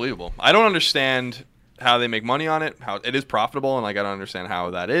 It's unbelievable. I don't understand how they make money on it, how it is profitable, and I don't understand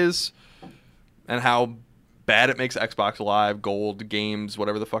how that is, and how bad it makes Xbox Live Gold games,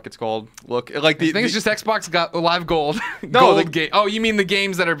 whatever the fuck it's called. Look, like I think it's just Xbox got Live Gold. No, Gold game. Oh, you mean the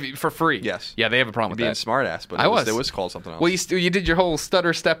games that are for free? Yes. Yeah, they have a problem with being that. smart ass, but it was called something else. Well, you did your whole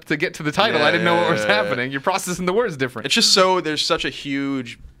stutter step to get to the title. I didn't know what was happening. You're processing the words different. It's just there's such a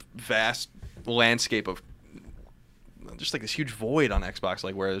huge, vast landscape of just like this huge void on Xbox,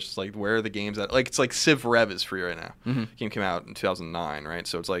 like where it's just like where are the games that it's like Civ Rev is free right now. Mm-hmm. Game came out in 2009, right?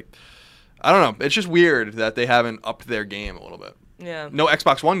 So it's like I don't know. It's just weird that they haven't upped their game a little bit. Yeah. No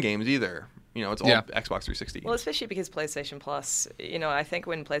Xbox One games either. It's all Xbox 360. Well, especially because PlayStation Plus, I think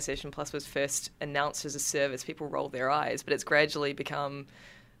when PlayStation Plus was first announced as a service, people rolled their eyes, but it's gradually become,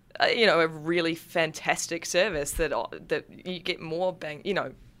 a really fantastic service that you get more bang,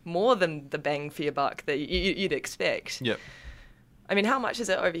 more than the bang for your buck that you'd expect. Yep. I mean, how much is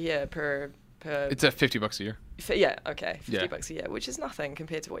it over here per? It's at $50 a year. Yeah, okay, $50 a year, which is nothing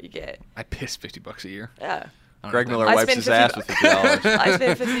compared to what you get. I piss $50 a year. Yeah. Greg Miller I wipes spent his ass with $50. I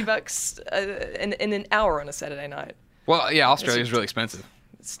spent $50 in an hour on a Saturday night. Well, yeah, Australia's really expensive.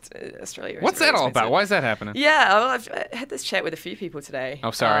 Australia. What's really that all expensive. about? Why is that happening? Yeah, well, I've had this chat with a few people today.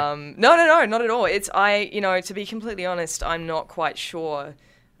 Oh, sorry. No, not at all. To be completely honest, I'm not quite sure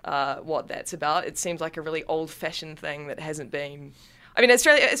what that's about. It seems like a really old-fashioned thing that hasn't been. I mean,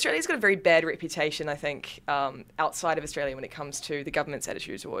 Australia's got a very bad reputation, I think, outside of Australia when it comes to the government's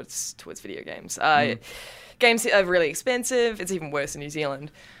attitude towards video games. Games are really expensive. It's even worse in New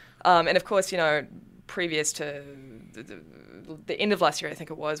Zealand. And of course, previous to the end of last year, I think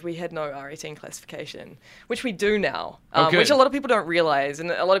it was, we had no R18 classification, which we do now, which a lot of people don't realize.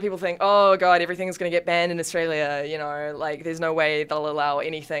 And a lot of people think, oh, God, everything's going to get banned in Australia. There's no way they'll allow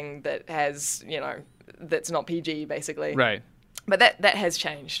anything that has, that's not PG, basically. Right. But that has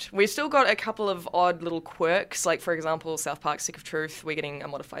changed. We've still got a couple of odd little quirks, like, for example, South Park Stick of Truth, we're getting a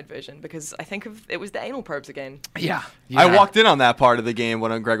modified version because I think it was the anal probes again. Yeah. I walked in on that part of the game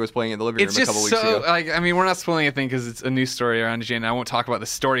when Greg was playing in the living room a couple weeks ago. We're not spoiling anything because it's a news story around IGN. I won't talk about the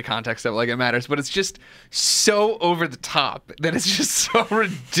story context of it like it matters, but it's just so over the top that it's just so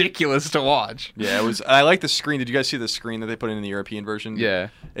ridiculous to watch. Yeah, it was. I like the screen. Did you guys see the screen that they put in the European version? Yeah.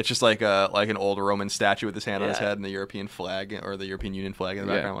 It's just like an old Roman statue with his hand on his head and the European flag, or or the European Union flag in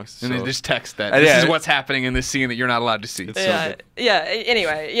the background. Looks and so... they just text that this is what's happening in this scene that you're not allowed to see. It's so good.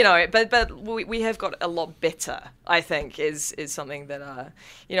 Anyway, but we have got a lot better. I think is something that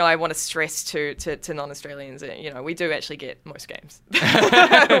I want to stress to non-Australians. We do actually get most games.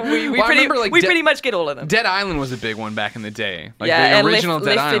 we pretty much get all of them. Dead Island was a big one back in the day. Like the original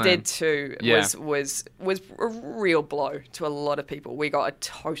Dead Island. Left 4 Dead 2 was a real blow to a lot of people. We got a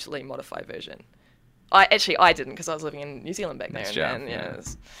totally modified version. I didn't because I was living in New Zealand back then.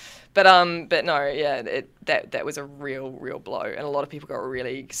 But no, that was a real blow, and a lot of people got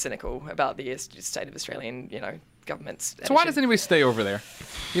really cynical about the state of Australian, government's. So why does anybody stay over there?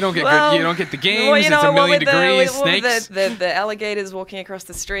 You don't get you don't get the games. It's a million degrees. Snakes. The alligators walking across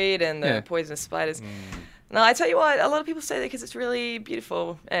the street and the poisonous spiders. No, I tell you what, a lot of people stay there because it's really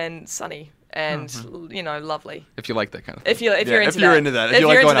beautiful and sunny. And lovely. If you like that kind of thing. If you're into that. If you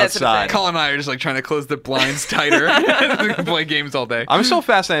like going outside. Colin and I are just like trying to close the blinds tighter, play games all day. I'm so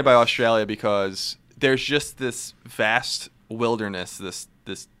fascinated by Australia because there's just this vast wilderness,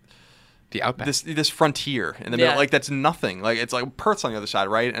 the outback, this frontier in the middle. Like that's nothing. Like it's like Perth's on the other side,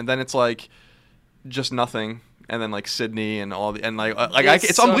 right? And then it's like just nothing. And then like Sydney and all the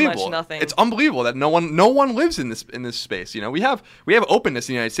it's so unbelievable. Much nothing. It's unbelievable that no one lives in this space. We have openness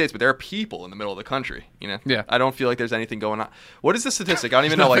in the United States, but there are people in the middle of the country. Yeah. I don't feel like there's anything going on. What is the statistic? I don't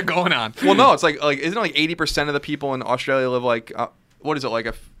even know. Nothing going on. Well, no, it's like isn't it like 80% of the people in Australia live like what is it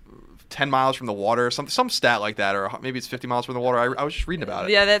like 10 miles from the water or some stat like that, or maybe it's 50 miles from the water. I was just reading about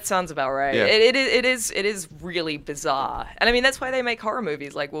it. Yeah, that sounds about right. Yeah. It is really bizarre. And I mean, that's why they make horror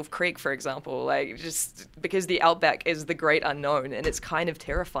movies like Wolf Creek, for example, like just because the outback is the great unknown and it's kind of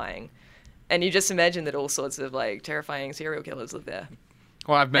terrifying. And you just imagine that all sorts of like terrifying serial killers live there.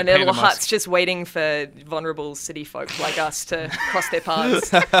 Well, I've met and their little huts just waiting for vulnerable city folk like us to cross their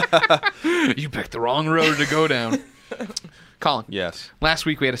paths. You picked the wrong road to go down. Colin. Yes. Last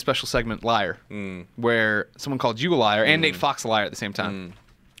week we had a special segment, Liar, where someone called you a liar and Nate Fox a liar at the same time.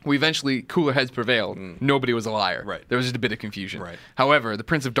 We eventually, cooler heads prevailed. Nobody was a liar. Right. There was just a bit of confusion. Right. However, the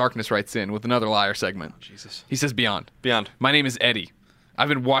Prince of Darkness writes in with another liar segment. Oh, Jesus. He says, Beyond. My name is Eddie. I've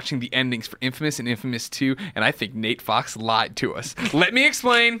been watching the endings for Infamous and Infamous 2, and I think Nate Fox lied to us. Let me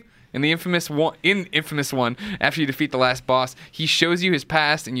explain. In Infamous 1, after you defeat the last boss, he shows you his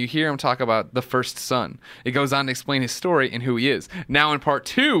past and you hear him talk about the first son. It goes on to explain his story and who he is. Now in part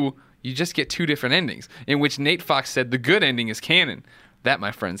 2, you just get 2 different endings, in which Nate Fox said the good ending is canon. That,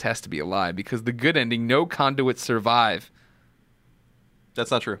 my friends, has to be a lie, because the good ending, no conduits survive. That's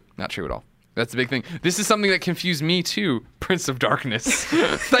not true. Not true at all. That's the big thing. This is something that confused me too, Prince of Darkness.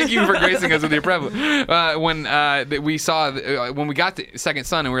 Thank you for gracing us with your presence. When we got the second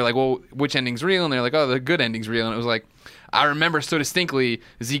son and we were like, well, which ending's real? And they're like, oh, the good ending's real. And it was like, I remember so distinctly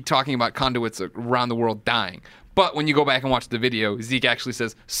Zeke talking about conduits around the world dying. But when you go back and watch the video, Zeke actually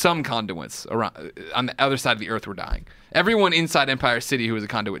says some conduits around on the other side of the earth were dying. Everyone inside Empire City who was a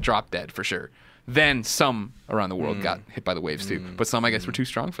conduit dropped dead for sure. Then some around the world got hit by the waves too. But some, I guess, were too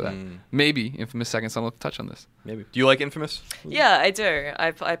strong for that. Maybe Infamous Second Son will touch on this. Maybe. Do you like Infamous? Yeah, I do.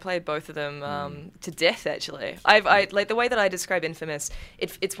 I played both of them to death, actually. I like the way that I describe Infamous.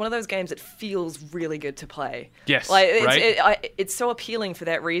 It's one of those games that feels really good to play. Yes, it's so appealing for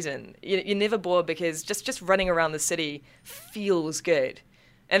that reason. You're never bored because just running around the city feels good.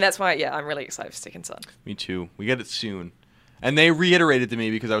 And that's why, I'm really excited for Second Son. Me too. We get it soon. And they reiterated to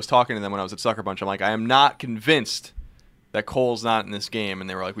me because I was talking to them when I was at Sucker Punch. I'm like, I am not convinced that Cole's not in this game. And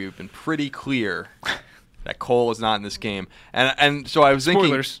they were like, we've been pretty clear that Cole is not in this game. And so I was thinking.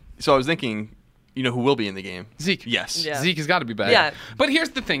 Spoilers. So I was thinking, who will be in the game? Zeke. Yes. Yeah. Zeke has got to be back. Yeah. But here's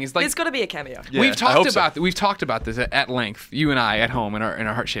the thing: is like there's got to be a cameo. Yeah, we've talked about this at length, you and I at home in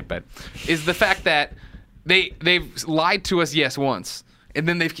our heart-shaped bed. Is the fact that they've lied to us once. And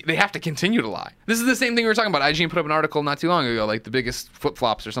then they have to continue to lie. This is the same thing we were talking about. IGN put up an article not too long ago, like the biggest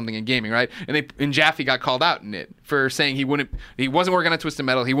flip-flops or something in gaming, right? And Jaffe got called out in it for saying he wasn't working on Twisted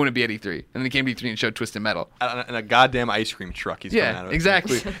Metal, he wouldn't be at E3. And then he came to E3 and showed Twisted Metal. And a goddamn ice cream truck he's coming out of. Yeah,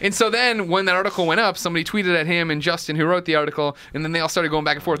 exactly. And so then when that article went up, somebody tweeted at him and Justin, who wrote the article, and then they all started going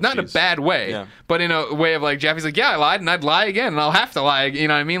back and forth. Not in a bad way, but in a way of like, Jaffe's like, yeah, I lied, and I'd lie again, and I'll have to lie. You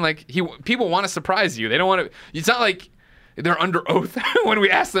know what I mean? Like, people want to surprise you. They don't want to. It's not like they're under oath when we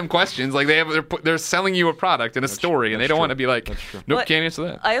ask them questions. Like they're selling you a product and a story, and they don't want to be like, nope, can't answer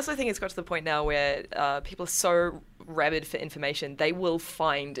that. I also think it's got to the point now where people are so rabid for information, they will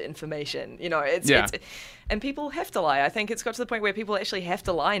find information. And people have to lie. I think it's got to the point where people actually have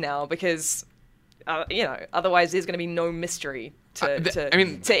to lie now because, otherwise there's going to be no mystery to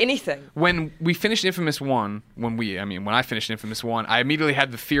anything. When we finished Infamous 1, when I finished Infamous 1, I immediately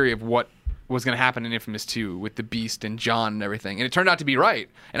had the theory of what was going to happen in Infamous 2 with the Beast and John and everything. And it turned out to be right.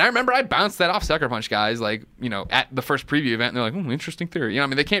 And I remember I bounced that off Sucker Punch guys, like, at the first preview event. And they're like, interesting theory.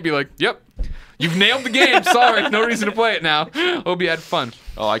 They can't be like, yep, you've nailed the game. Sorry, no reason to play it now. Hope you had fun.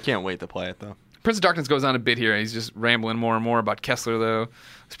 Oh, I can't wait to play it, though. Prince of Darkness goes on a bit here. He's just rambling more and more about Kessler, though.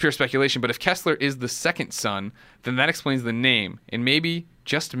 It's pure speculation. But if Kessler is the second son, then that explains the name. And maybe,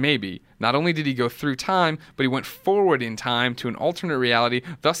 just maybe, not only did he go through time, but he went forward in time to an alternate reality,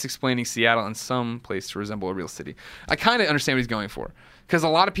 thus explaining Seattle in some place to resemble a real city. I kind of understand what he's going for. Because a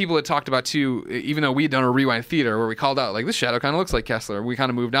lot of people had talked about, too, even though we had done a Rewind Theater where we called out, like, this shadow kind of looks like Kessler. We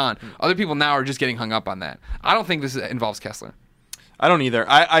kind of moved on. Other people now are just getting hung up on that. I don't think this involves Kessler. I don't either.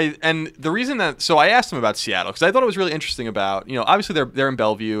 And the reason that, so I asked him about Seattle because I thought it was really interesting about, obviously they're in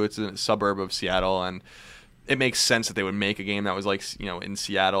Bellevue. It's a suburb of Seattle, and it makes sense that they would make a game that was like, in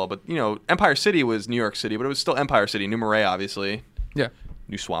Seattle. But, Empire City was New York City, but it was still Empire City. New Marais, obviously. Yeah.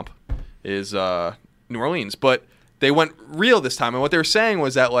 New Swamp is New Orleans. But they went real this time. And what they were saying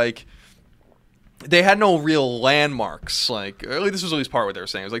was that, like, they had no real landmarks. Like, at least this was at least part of what they were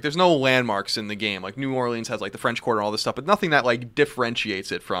saying. It was like, there's no landmarks in the game. Like, New Orleans has, like, the French Quarter and all this stuff, but nothing that, like,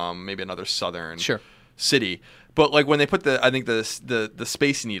 differentiates it from maybe another southern city. But, like, when they put the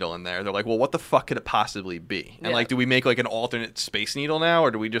Space Needle in there, they're like, well, what the fuck could it possibly be? And, like, do we make, like, an alternate Space Needle now,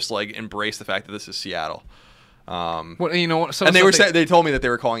 or do we just, like, embrace the fact that this is Seattle? Well, they told me that they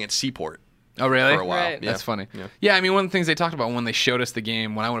were calling it Seaport. Oh, really? For a while. Right. That's funny. Yeah, one of the things they talked about when they showed us the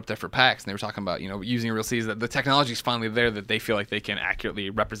game, when I went up there for PAX, and they were talking about, using real cities, that the technology is finally there that they feel like they can accurately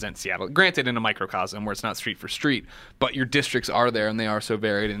represent Seattle. Granted, in a microcosm where it's not street for street, but your districts are there, and they are so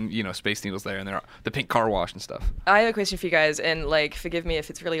varied, and, Space Needle's there, and there are the pink car wash and stuff. I have a question for you guys, and, like, forgive me if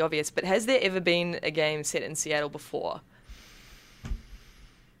it's really obvious, but has there ever been a game set in Seattle before?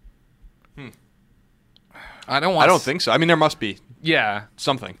 I don't think so. I mean, there must be. Yeah.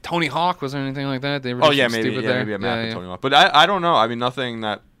 Something. Tony Hawk, was there anything like that? They were maybe a map of Tony Hawk. But I don't know. I mean, nothing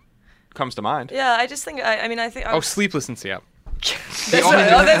that comes to mind. Yeah, I just think, I think... Sleepless in Seattle. That's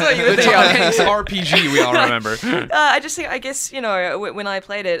what you were thinking. RPG we all remember. I just think, I guess, when I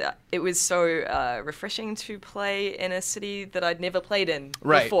played it, it was so refreshing to play in a city that I'd never played in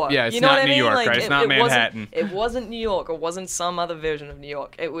before. Yeah, it's not New York, right? It's not Manhattan. It wasn't New York, or wasn't some other version of New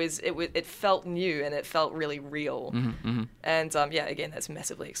York. It felt new, and it felt really real. Mm-hmm. And again, that's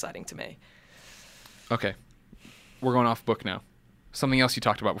massively exciting to me. Okay, we're going off book now. Something else you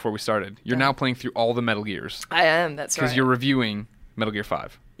talked about before we started. You're now playing through all the Metal Gears. I am, that's right. Because you're reviewing Metal Gear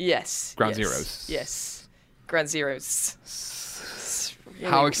 5. Yes. Ground Zeroes. Yes. Ground Zeroes. Really,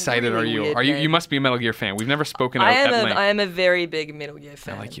 how excited really are you? You must be a Metal Gear fan. We've never spoken at length. I am a very big Metal Gear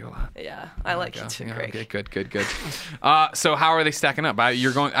fan. I like you a lot. Yeah, I like you too, Greg. Okay, good. So how are they stacking up?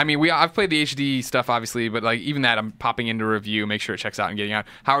 You're going. I mean, I've played the HD stuff, obviously, but like even that, I'm popping into review, make sure it checks out and getting out.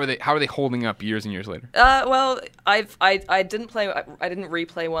 How are they holding up years and years later? Well, I didn't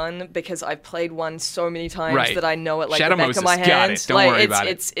replay one because I've played one so many times that I know it like Shadow the back Moses, of my hand. got it. Don't worry about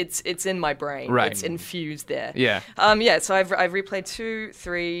it. It's in my brain. Right. It's infused there. Yeah. So I've replayed 2,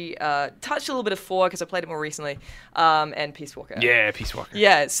 3. Touched a little bit of 4 because I played it more recently, and Peace Walker. Yeah, Peace Walker.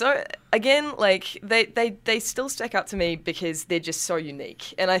 Yeah, so again, like they still stack up to me because they're just so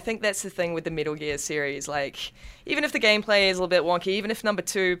unique, and I think that's the thing with the Metal Gear series. Like, even if the gameplay is a little bit wonky, even if number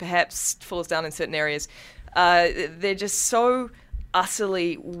 2 perhaps falls down in certain areas, they're just so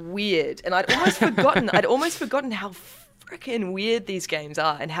utterly weird, and I'd almost forgotten how freaking weird these games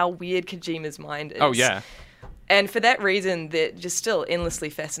are and how weird Kojima's mind is. Oh yeah. And for that reason, they're just still endlessly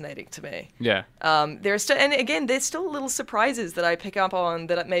fascinating to me. Yeah. There are still, and again, there's still little surprises that I pick up on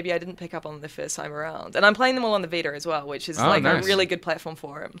that maybe I didn't pick up on the first time around. And I'm playing them all on the Vita as well, which is a really good platform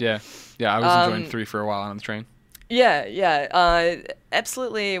for them. Yeah. I was enjoying 3 for a while on the train. Yeah.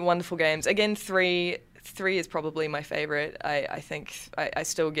 Absolutely wonderful games. Again, 3 is probably my favorite. I think I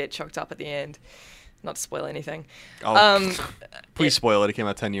still get choked up at the end. Not to spoil anything. Please spoil it. It came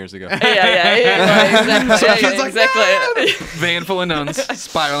out 10 years ago. Yeah, exactly. Van full of nuns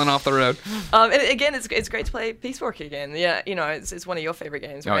spiraling off the road. And again, it's great to play Peace Walker again. Yeah, it's one of your favorite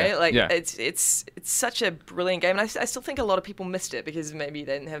games, right? It's such a brilliant game, and I still think a lot of people missed it because maybe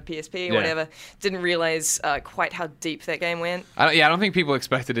they didn't have PSP or whatever. Didn't realize quite how deep that game went. I don't think people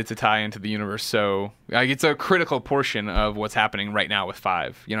expected it to tie into the universe. So it's a critical portion of what's happening right now with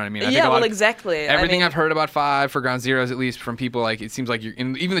 5. You know what I mean? Exactly. Everything I've heard about 5 for Ground Zeroes, at least from people, like it seems like you're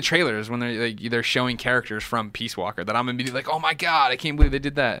in even the trailers when they're showing characters from Peace Walker that I'm immediately like, oh my god, I can't believe they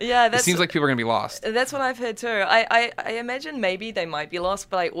did that. Yeah, it seems like people are gonna be lost. That's what I've heard too. I imagine maybe they might be lost,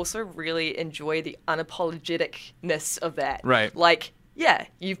 but I also really enjoy the unapologeticness of that. Right. Like, yeah,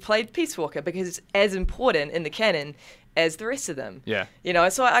 you've played Peace Walker because it's as important in the canon as the rest of them. Yeah. You know,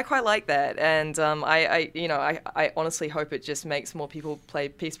 so I quite like that, and I honestly hope it just makes more people play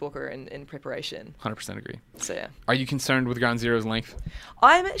Peace Walker in preparation. 100% agree. So yeah. Are you concerned with Ground Zero's length?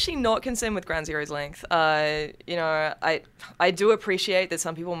 I'm actually not concerned with Ground Zero's length. I do appreciate that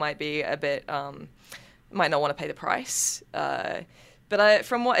some people might be a bit might not want to pay the price. But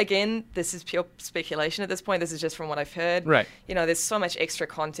from what, again, this is pure speculation at this point. This is just from what I've heard. Right. You know, there's so much extra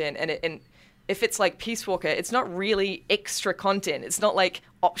content, and if it's like Peace Walker, it's not really extra content. It's not like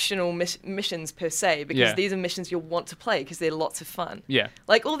optional missions per se, because these are missions you'll want to play because they're lots of fun. Yeah.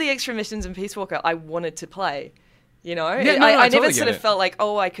 Like all the extra missions in Peace Walker, I wanted to play. You know, Yeah, I totally never sort get of it. felt like,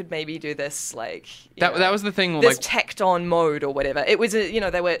 oh, I could maybe do this. Like That was the thing. this Like, tacked on mode or whatever. It was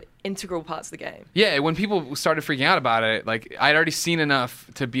they were integral parts of the game. yeah, when people started freaking out about it, like I'd already seen enough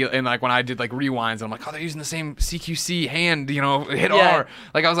to be, and like when I did like rewinds, I'm like, oh, they're using the same CQC hand, hit Yeah. R.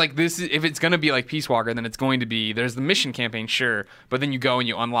 Like I was like, this is, if it's gonna be like Peace Walker, then it's going to be, there's the mission campaign, sure, but then you go and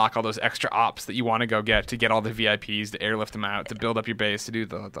you unlock all those extra ops that you want to go get to get all the VIPs, to airlift them out, to build up your base, to do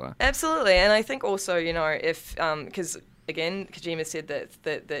the. Absolutely, and I think also, if because again, Kojima said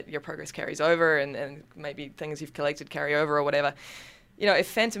that your progress carries over, and maybe things you've collected carry over or whatever. If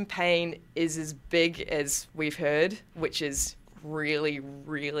Phantom Pain is as big as we've heard, which is really,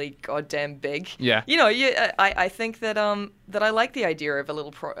 really goddamn big. Yeah. I think that I like the idea of a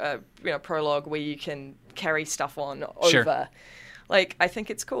little prologue where you can carry stuff on over. Sure. Like, I think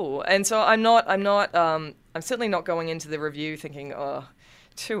it's cool, and so I'm certainly not going into the review thinking, oh,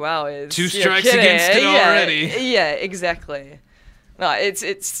 2 hours. 2 strikes against it already. Yeah, exactly. No,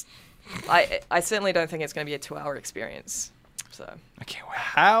 it's. I certainly don't think it's going to be a 2-hour experience. So. I can't wait.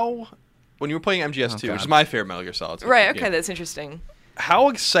 How, when you were playing MGS2, which is my favorite Metal Gear Solid, Right. Okay, that's interesting. how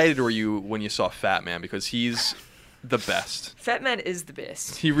excited were you when you saw Fat Man? Because he's the best. Fat Man is the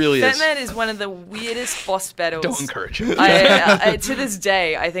best. He really Fat is. Man is one of the weirdest boss battles. Don't encourage it. I, to this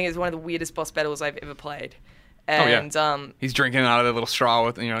day, I think it's one of the weirdest boss battles I've ever played. And He's drinking out of the little straw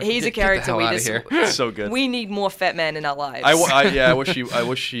with he's a get the character hell we outta just here. It's so good. We need more Fat Man in our lives. I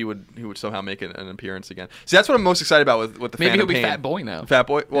wish he would somehow make an appearance again. See, that's what I'm most excited about with the Maybe Phantom he'll be Pain. Fat Boy now. Fat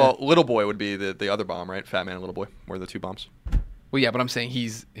Boy. Well, Little Boy would be the other bomb, right? Fat Man and Little Boy were the two bombs. Well, yeah, but I'm saying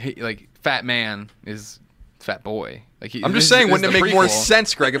like Fat Man is Fat Boy. Like I'm just saying, wouldn't it make more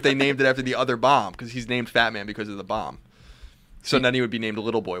sense, Greg, if they named it after the other bomb? Because he's named Fat Man because of the bomb. So then he would be named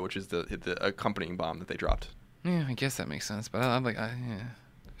Little Boy, which is the accompanying bomb that they dropped. Yeah, I guess that makes sense. But I'm like,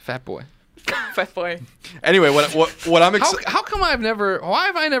 Fat Boy. Fat Boy. Anyway, what I'm excited. How come why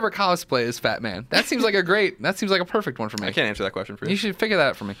have I never cosplayed as Fat Man? That seems like a perfect one for me. I can't answer that question for you. You should figure that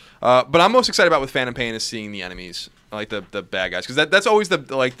out for me. But I'm most excited about with Phantom Pain is seeing the enemies, like the bad guys, because that's always the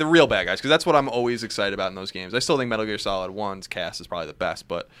real bad guys, because that's what I'm always excited about in those games. I still think Metal Gear Solid 1's cast is probably the best,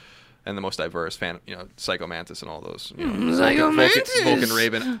 and the most diverse. Psycho Mantis and all those. Psycho Mantis! Vulcan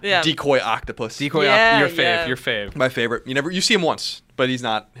Raven, Yeah. Decoy Octopus. Decoy, Yeah, your fave, yeah. your fave. My favorite. You see him once, but he's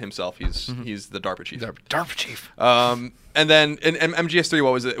not himself. He's the DARPA chief. DARPA chief. And then in MGS3,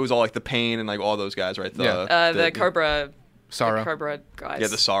 what was it? It was all like the Pain and like all those guys, right? The Cobra. Sorrow. The Cobra guys. Yeah,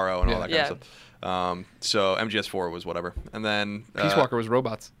 the Sorrow and all that kind Yeah. of stuff. So MGS4 was whatever, and then Peace Walker was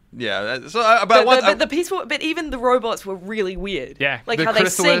robots. Yeah, But the peaceful, but even the robots were really weird. Yeah, like the how they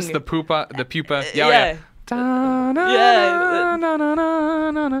chrysalis, sing. the pupa. Yeah.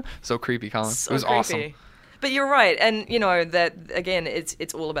 Da-na-na-na-na-na-na. So creepy, Colin. So It was creepy. awesome. But you're right, and that again,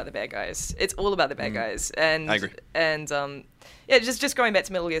 it's all about the bad guys. It's all about the bad guys, and I agree. And just going back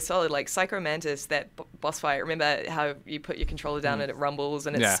to Metal Gear Solid, like Psycho Mantis, that boss fight. Remember how you put your controller down and it rumbles,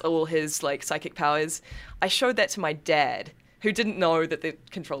 and it's all his like psychic powers. I showed that to my dad, who didn't know that the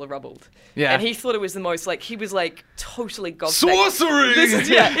controller rumbled. Yeah. And he thought it was the most, like, he was, like, totally gobsmacked. Sorcery!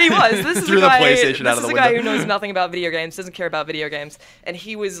 He was. This is Threw a the guy, PlayStation out of this is the a guy window. who knows nothing about video games, doesn't care about video games, and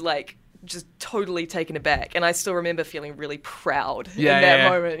he was, like, just totally taken aback. And I still remember feeling really proud in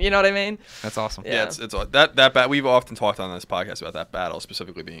that moment. You know what I mean? That's awesome. Yeah. it's that we've often talked on this podcast about that battle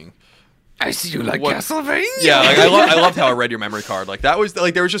specifically being. I see you like What- Castlevania. Yeah, like I loved how I read your memory card. Like that was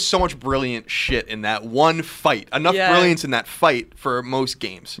like there was just so much brilliant shit in that one fight. Enough Yeah. brilliance in that fight for most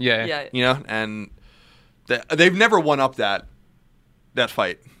games. Yeah. Yeah. And they've never won up that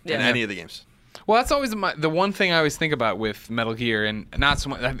fight in Yeah. any of the games. Well, that's always the one thing I always think about with Metal Gear, and not so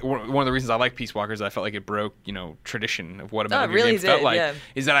much. One of the reasons I like Peace Walker is I felt like it broke, tradition of what a Metal Gear really game felt did, like. yeah.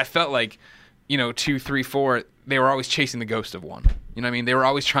 Is that I felt like, 2, 3, 4, they were always chasing the ghost of 1. You know what I mean? They were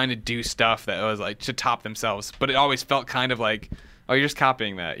always trying to do stuff that was like to top themselves, but it always felt kind of like, oh, you're just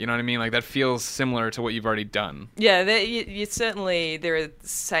copying that. You know what I mean? Like that feels similar to what you've already done. Yeah, you certainly, there are the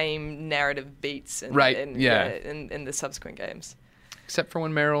same narrative beats in, Right, in, yeah. in the subsequent games. Except for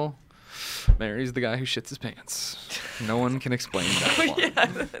when Meryl Mary's the guy who shits his pants. No one can explain that one.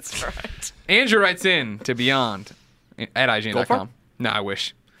 Yeah, that's right. Andrew writes in to Beyond at IGN.com. No, I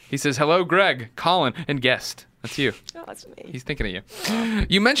wish. He says, hello, Greg, Colin, and guest. That's you. Oh, that's me. He's thinking of you.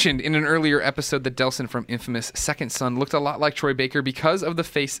 You mentioned in an earlier episode that Delsin from Infamous Second Son looked a lot like Troy Baker because of the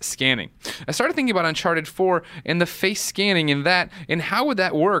face scanning. I started thinking about Uncharted 4 and the face scanning in that, and how would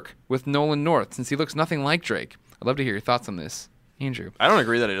that work with Nolan North since he looks nothing like Drake? I'd love to hear your thoughts on this, Andrew. I don't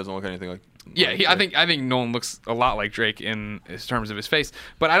agree that he doesn't look anything like. Yeah, I think Nolan looks a lot like Drake in terms of his face,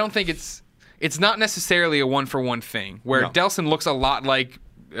 but I don't think it's not necessarily a one-for-one thing where Delsin looks a lot like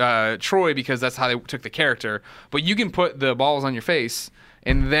Troy because that's how they took the character, but you can put the balls on your face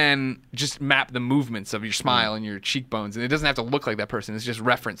and then just map the movements of your smile and your cheekbones, and it doesn't have to look like that person. It's just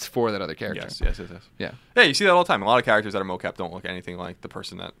reference for that other character. Yes. Yeah. Yeah, you see that all the time. A lot of characters that are mocap don't look anything like the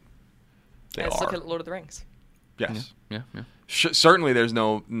person that they Let's are. look at Lord of the Rings. Yes. Yeah. Certainly, there's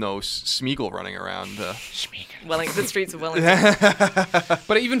no Smeagol running around. The streets of Wellington.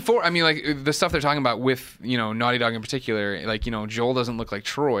 But even the stuff they're talking about with Naughty Dog in particular, Joel doesn't look like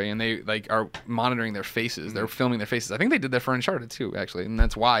Troy, and they are monitoring their faces. They're filming their faces. I think they did that for Uncharted too, actually, and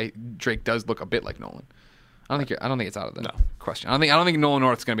that's why Drake does look a bit like Nolan. I don't think it's out of the question. I don't think Nolan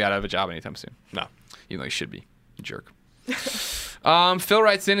North's going to be out of a job anytime soon. No, even though he should be. You jerk. Phil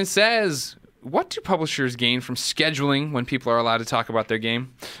writes in and says, what do publishers gain from scheduling when people are allowed to talk about their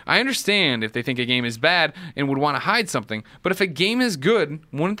game? I understand if they think a game is bad and would want to hide something, but if a game is good,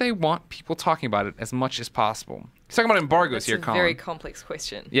 wouldn't they want people talking about it as much as possible? He's talking about embargoes here, Colin. That's a very complex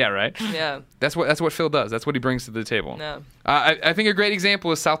question. Yeah, right? Yeah. That's what Phil does. That's what he brings to the table. No. I think a great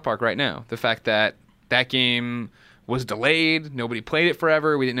example is South Park right now. The fact that game was delayed, nobody played it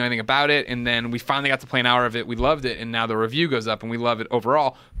forever, we didn't know anything about it, and then we finally got to play an hour of it, we loved it, and now the review goes up and we love it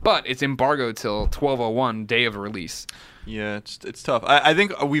overall, but it's embargoed till 12/01, day of release. Yeah, it's tough. I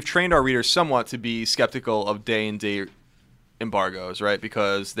think we've trained our readers somewhat to be skeptical of day and date embargoes, right?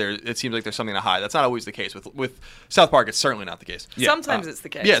 Because it seems like there's something to hide. That's not always the case. With South Park, it's certainly not the case. Yeah. Sometimes it's the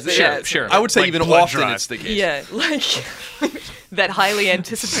case. Yeah, sure. I would say Like even Blood often Drive. it's the case. Yeah, like that highly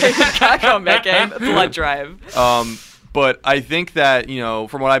anticipated car combat game, Blood Drive. But I think that,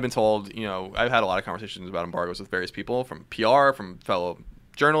 from what I've been told, I've had a lot of conversations about embargoes with various people, from PR, from fellow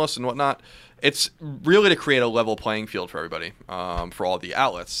journalists and whatnot. It's really to create a level playing field for everybody, for all the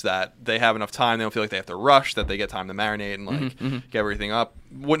outlets, that they have enough time, they don't feel like they have to rush, that they get time to marinate and get everything up.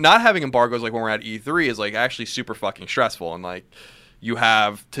 What not having embargoes like when we're at E3 is actually super fucking stressful, and you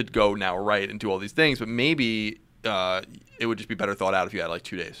have to go now right and do all these things, but maybe it would just be better thought out if you had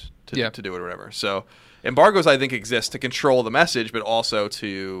 2 days to do it or whatever. So embargoes, I think, exist to control the message, but also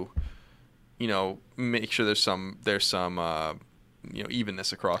to, make sure there's some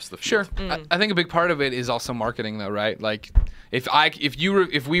evenness across the field. Sure. I think a big part of it is also marketing, though, right?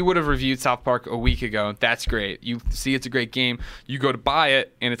 If we would have reviewed South Park a week ago, that's great. You see it's a great game. You go to buy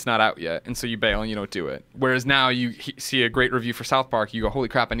it, and it's not out yet, and so you bail and you don't do it. Whereas now you see a great review for South Park, you go, holy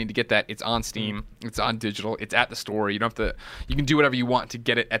crap, I need to get that. It's on Steam. It's on digital. It's at the store. You don't have to. You can do whatever you want to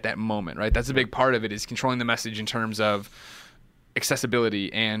get it at that moment, right? That's a big part of it, is controlling the message in terms of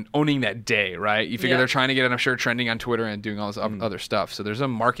accessibility and owning that day, right? You figure they're trying to get it, I'm sure, trending on Twitter and doing all this other stuff. So there's a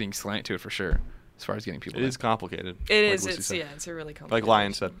marketing slant to it for sure, as far as getting people. It is complicated. It is. It's a really complicated. Like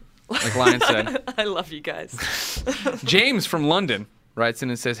Lion said. I love you guys. James from London writes in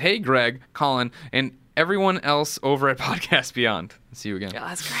and says, hey, Greg, Colin, and everyone else over at Podcast Beyond. See you again. Yeah,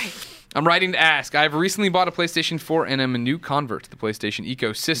 that's great. I'm writing to ask. I've recently bought a PlayStation 4 and am a new convert to the PlayStation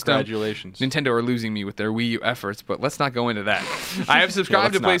ecosystem. Congratulations. Nintendo are losing me with their Wii U efforts, but let's not go into that. I have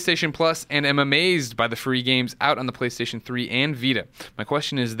subscribed to PlayStation Plus and am amazed by the free games out on the PlayStation 3 and Vita. My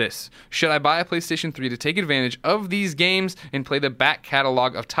question is this. Should I buy a PlayStation 3 to take advantage of these games and play the back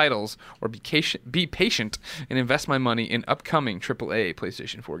catalog of titles, or be patient and invest my money in upcoming AAA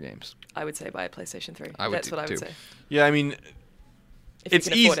PlayStation 4 games? I would say buy a PlayStation 3. That's what I would say. Yeah, I mean, if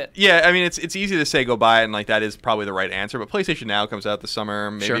you can afford it. Yeah, I mean, it's easy to say go buy it, and that is probably the right answer. But PlayStation Now comes out this summer.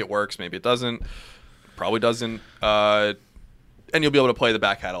 Maybe it works, maybe it doesn't. Probably doesn't. And you'll be able to play the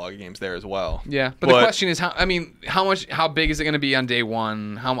back catalog of games there as well. Yeah, but the question is, how big is it going to be on day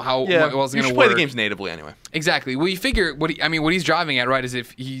one? How well is it going to work? You should play the games natively anyway. Exactly. Well, you figure what he's driving at, right, is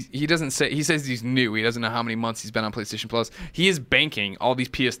if he doesn't say, he says he's new. He doesn't know how many months he's been on PlayStation Plus. He is banking all these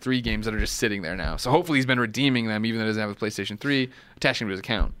PS3 games that are just sitting there now. So hopefully he's been redeeming them, even though he doesn't have a PlayStation 3, attaching them to his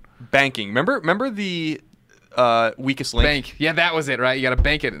account. Banking. Remember the Weakest Link? Bank. Yeah, that was it, right? You got to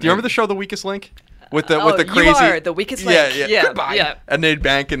bank it. Do you remember the show The Weakest Link? with the crazy. You are the weakest link. Yeah. Goodbye. Yeah. And they'd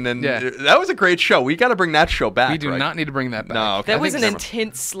bank, and then that was a great show. We got to bring that show back. We do right? not need to bring that back. No, okay. That was an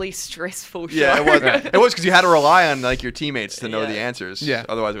intensely stressful show. Yeah, it was. It was because you had to rely on like your teammates to know Yeah. the answers. Yeah.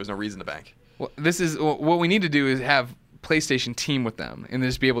 Otherwise, there was no reason to bank. Well, this is what we need to do is have PlayStation team with them and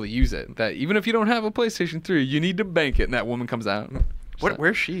just be able to use it. That even if you don't have a PlayStation 3, you need to bank it, and that woman comes out.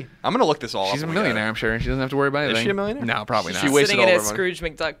 Where's she? I'm gonna look this all up. She's a when we get millionaire, it. I'm sure. She doesn't have to worry about anything. Is she a millionaire? No, probably not. She wasted Sitting in all a her money. Scrooge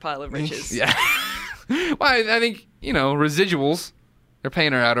McDuck pile of riches. Yeah. Well, I think, residuals, they're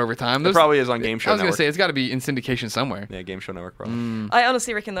paying her out over time. It probably is on Game Show I was going Network. to say, it's got to be in syndication somewhere. Yeah, Game Show Network probably. I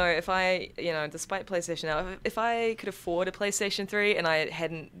honestly reckon though, if I, despite PlayStation now, if I could afford a PlayStation 3 and I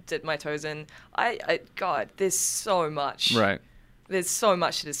hadn't dipped my toes in, God, there's so much. Right. There's so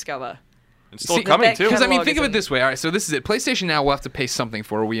much to discover. It's still See, coming too. Because, Catalog think of it isn't- this way. All right, so this is it. PlayStation now will have to pay something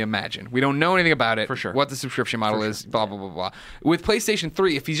for it, we imagine. We don't know anything about it. For sure. What the subscription model is, blah, blah, blah, blah. With PlayStation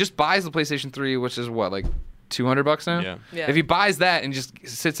 3, if he just buys the PlayStation 3, which is what, like $200 now? Yeah. Yeah. If he buys that and just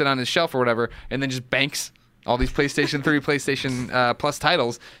sits it on his shelf or whatever, and then just banks all these PlayStation 3, PlayStation Plus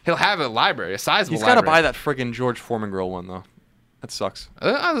titles, he'll have a library, a sizable He's got to library. buy that friggin' George Foreman grill one though. That sucks.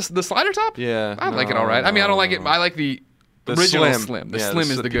 The slider top? Yeah, I like it all right. I mean, I don't like it. I like the original Slim. The Yeah, Slim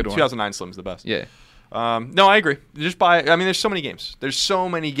is the good one. 2009 Slim's the best. Yeah. No, I agree. Just buy. I mean, there's so many games. There's so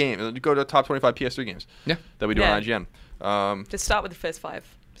many games. Go to top 25 PS3 games. Yeah. That we do Yeah. on IGN. Just start with the first 5.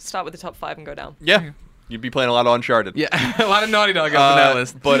 Start with the top 5 and go down. Yeah. You'd be playing a lot of Uncharted. Yeah. A lot of Naughty Dog on that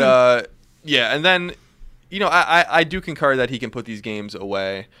list. But yeah, and then I do concur that he can put these games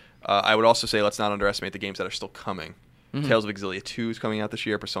away. I would also say let's not underestimate the games that are still coming. Mm-hmm. Tales of Exilia 2 is coming out this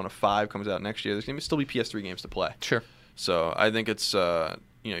year. Persona 5 comes out next year. There's going to still be PS3 games to play. Sure. So I think it's if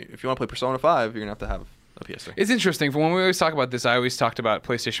you want to play Persona 5, you're going to have a PS3. It's interesting. For when we always talk about this, I always talked about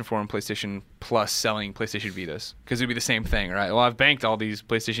PlayStation 4 and PlayStation Plus selling PlayStation Vitas because it'd be the same thing, right? Well, I've banked all these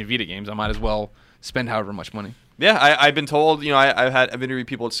PlayStation Vita games. I might as well spend however much money. Yeah, I've been told. I've interviewed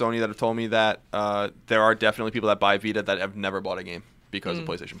people at Sony that have told me that there are definitely people that buy Vita that have never bought a game because of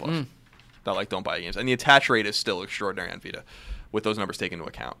PlayStation Plus. That don't buy games, and the attach rate is still extraordinary on Vita, with those numbers taken into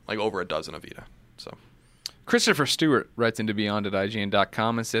account, like over a dozen of Vita. So. Christopher Stewart writes into Beyond at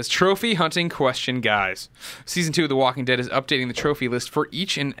IGN.com and says, Trophy hunting question, guys. Season 2 of The Walking Dead is updating the trophy list for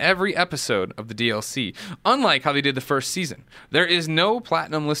each and every episode of the DLC, unlike how they did the first season. There is no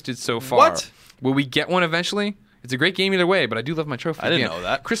platinum listed so far. What? Will we get one eventually? It's a great game either way, but I do love my trophy. I didn't Again, know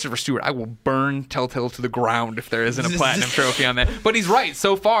that. Christopher Stewart, I will burn Telltale to the ground if there isn't a platinum trophy on that. But he's right.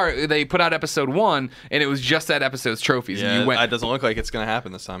 So far, they put out episode 1, and it was just that episode's trophies. Yeah, and you went, it doesn't look like it's going to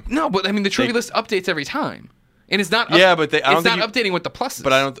happen this time. no, but I mean, the trophy list updates every time. And it's not. Yeah, but I don't it's think not updating with the pluses.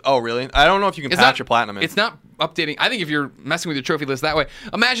 But I don't. Oh, really? I don't know if you can patch a platinum in. It's not updating. I think if you're messing with your trophy list that way,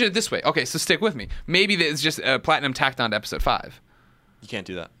 imagine it this way. Okay, so stick with me. Maybe it's just a platinum tacked on to episode 5. You can't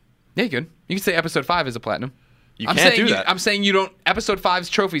do that. Yeah, you could. You could say episode 5 is a platinum. You can't do that. I'm saying you don't. Episode 5's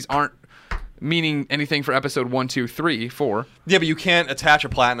trophies aren't meaning anything for episode 1, 2, 3, 4. Yeah, but you can't attach a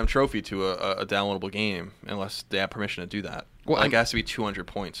platinum trophy to a downloadable game unless they have permission to do that. Well, it has to be 200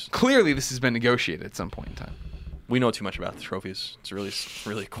 points. Clearly, this has been negotiated at some point in time. We know too much about the trophies. It's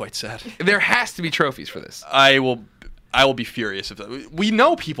really quite sad. There has to be trophies for this. I will be furious if we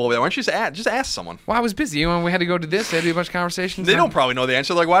know people. Why don't you just ask someone? Well, I was busy when we had to go to this. I had to do a bunch of conversations. They don't probably know the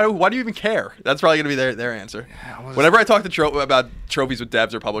answer. Like, why do you even care? That's probably going to be their answer. Whenever I talk to about trophies with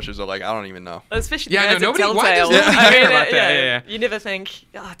devs or publishers, they're like, I don't even know. Especially Yeah, I the know, nerds at nobody- why does Telltale. nobody care about that? Yeah. You never think,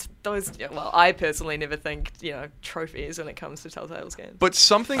 those. Well, I personally never think, trophies when it comes to Telltale's games. But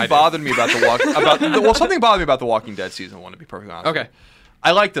something bothered me about something bothered me about The Walking Dead season 1. To be perfectly honest. Okay.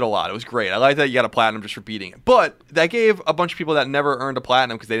 I liked it a lot. It was great. I liked that you got a platinum just for beating it. But that gave a bunch of people that never earned a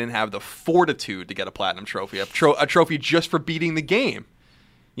platinum because they didn't have the fortitude to get a platinum trophy, a trophy just for beating the game.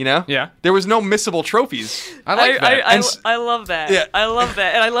 Yeah. There was no missable trophies. I like that. I love that. Yeah. I love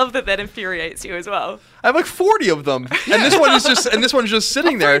that, and I love that infuriates you as well. I have like 40 of them, and this one's just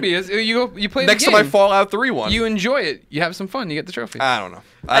sitting there Maybe is you play next the to game. my Fallout 3 one. You enjoy it. You have some fun. You get the trophy. I don't know.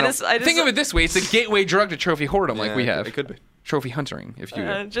 I just Think of it this way: it's a gateway drug to trophy whoredom, like we have. It could be. Trophy hunting, if you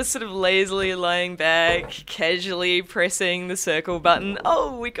will. Just sort of lazily lying back, casually pressing the circle button.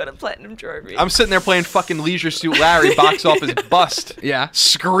 Oh, we got a platinum trophy. I'm sitting there playing fucking Leisure Suit Larry, box office bust. Yeah.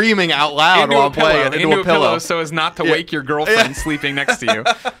 Screaming out loud Into while a I'm playing it into into a pillow so as not to Yeah. wake your girlfriend sleeping next to you.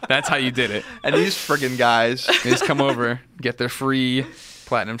 That's how you did it. And these friggin' guys. They just come over, get their free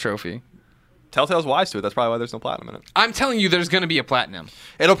platinum trophy. Telltale's wise to it. That's probably why there's no platinum in it. I'm telling you, there's going to be a platinum.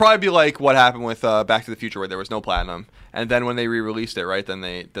 It'll probably be like what happened with Back to the Future, where there was no platinum, and then when they re-released it, right? Then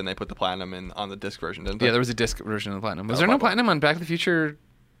they put the platinum in on the disc version, didn't they? Yeah, there was a disc version of the platinum. Was Oh, there no probably. platinum on Back to the Future,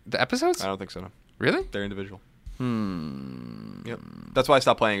 the episodes? I don't think so. No. Really? They're individual. Yep. That's why I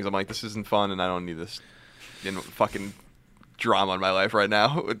stopped playing, because I'm like, this isn't fun, and I don't need this fucking drama in my life right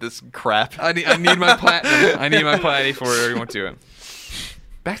now with this crap. I need my platinum. I need my platinum for whatever you want to do it.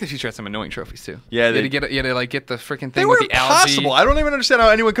 Back to the Future had some annoying trophies too. Yeah, you had to get the freaking thing they with were the algae. impossible. I don't even understand how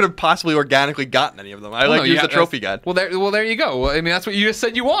anyone could have possibly organically gotten any of them. I used the trophy guide. Well, there you go. Well, I mean, that's what you just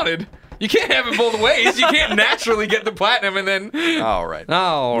said you wanted. You can't have it both ways. You can't naturally get the platinum and then. All right.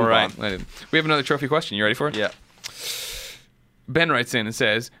 All right. On. We have another trophy question. You ready for it? Yeah. Ben writes in and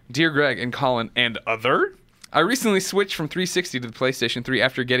says, "Dear Greg and Colin and other, I recently switched from 360 to the PlayStation 3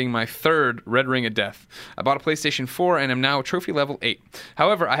 after getting my third Red Ring of Death. I bought a PlayStation 4 and am now trophy level 8.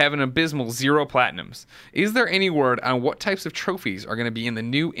 However, I have an abysmal 0 platinums. Is there any word on what types of trophies are going to be in the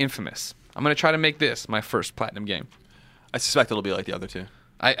new Infamous? I'm going to try to make this my first platinum game." I suspect it'll be like the other two.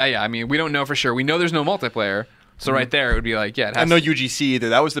 I mean, we don't know for sure. We know there's no multiplayer. So right there, it would be like, yeah, it has and no UGC either.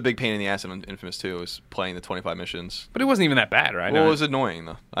 That was the big pain in the ass in Infamous 2, was playing the 25 missions. But it wasn't even that bad, right? Well, it was annoying,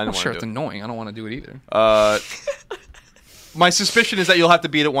 though. I didn't want sure, to it's annoying. I don't want to do it either. My suspicion is that you'll have to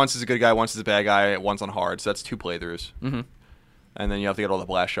beat it once as a good guy, once as a bad guy, once on hard. So that's 2 playthroughs. Mm-hmm. And then you have to get all the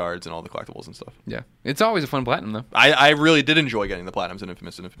blast shards and all the collectibles and stuff. Yeah. It's always a fun platinum, though. I really did enjoy getting the platinums in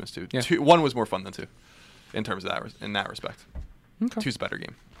Infamous and Infamous 2. Yeah. 1 was more fun than 2, in terms of that, in that respect. Okay. 2's a better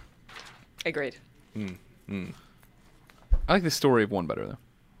game. Agreed. I like the story of 1 better, though.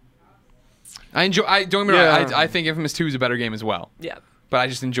 Don't get me wrong, I think Infamous 2 is a better game as well. Yeah. But I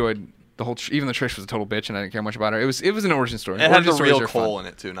just enjoyed the whole... even though Trish was a total bitch and I didn't care much about her, it was an origin story. It had the real Cole in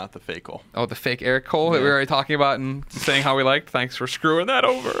it, too, not the fake Cole. Oh, the fake Eric Cole that we were already talking about and saying how we liked. Thanks for screwing that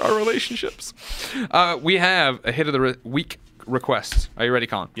over, our relationships. We have a hit of the week request. Are you ready,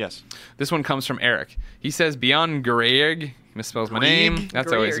 Colin? Yes. This one comes from Eric. He says, "Beyond Greg," misspells my name.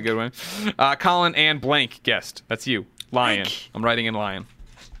 That's always a good one. Colin and blank guest. That's you. Lion. I'm writing in Lion.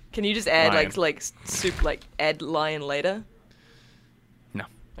 Can you just add Lion. add lion later? No.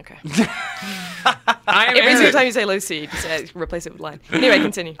 Okay. I'm Every single Eric. time you say Lucy, just replace it with lion. Anyway,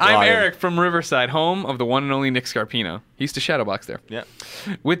 continue. I'm Lion. Eric from Riverside, home of the one and only Nick Scarpino. He used to shadowbox there. Yeah.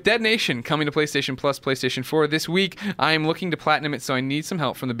 With Dead Nation coming to PlayStation Plus, PlayStation 4 this week, I am looking to platinum it, so I need some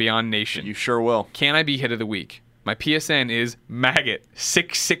help from the Beyond Nation. You sure will. Can I be hit of the week? My PSN is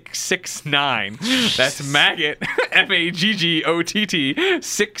Maggot6669. That's Maggot, MAGGOTT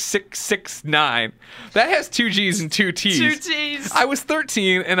 6669. That has 2 G's and 2 T's. 2 T's. I was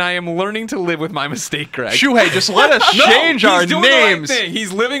 13 and I am learning to live with my mistake, Greg. Shuhei, just let us change our he's doing names. The right thing.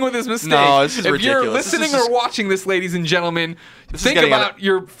 He's living with his mistake. No, this is if ridiculous. you're listening This is or watching this, ladies and gentlemen, think getting about out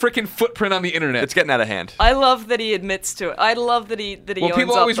your freaking footprint on the internet. It's getting out of hand. I love that he admits to it. I love that he Well, owns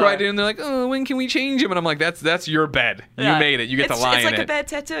people up always though. write in and they're like, "Oh, when can we change him?" And I'm like, "That's your bed. Yeah. You made it. You get to lie It's in like it." a bad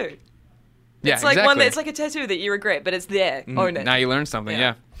tattoo. Yeah, It's like exactly. it's like a tattoo that you regret, but it's there. Own it. Now you learned something,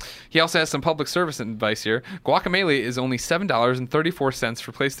 yeah. Yeah. He also has some public service advice here. Guacamelee is only $7.34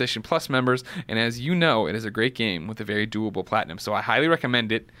 for PlayStation Plus members, and as you know, it is a great game with a very doable platinum. So I highly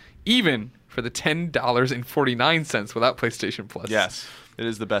recommend it, even for the $10.49 without PlayStation Plus. Yes. It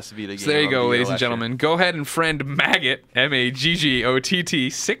is the best Vita game. So there you of go, the ladies and last year. gentlemen. Go ahead and friend Maggot,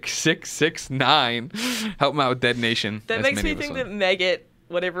 MAGGOTT 6669. Help him out with Dead Nation. That as makes many me of us think will. that Maggot,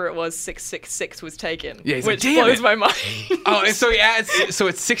 whatever it was, 666 was taken. Yeah, he's like, which "Damn blows it." my mind. Oh, and so he adds, so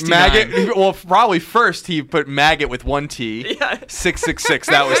it's 69. Maggot. Well, probably first he put maggot with 1 T. Yeah. 666.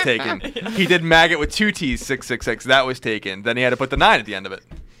 That was taken. He did maggot with 2 T's. 666. That was taken. Then he had to put the 9 at the end of it.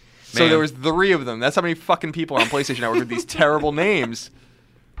 So Man. there was 3 of them. That's how many fucking people are on PlayStation Network with these terrible names.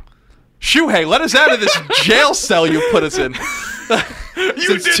 Shuhei, let us out of this jail cell you put us in.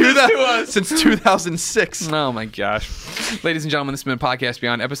 did this to us. Since 2006. Oh my gosh. Ladies and gentlemen, this has been Podcast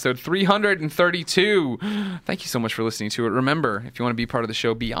Beyond, episode 332. Thank you so much for listening to it. Remember, if you want to be part of the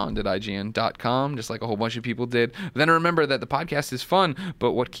show, beyond at IGN.com, just like a whole bunch of people did. Then remember that the podcast is fun,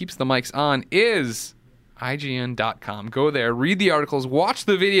 but what keeps the mics on is IGN.com. Go there, read the articles, watch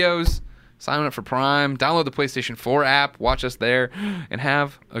the videos, sign up for Prime, download the PlayStation 4 app, watch us there, and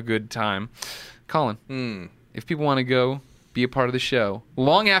have a good time. Colin, if people want to go be a part of the show,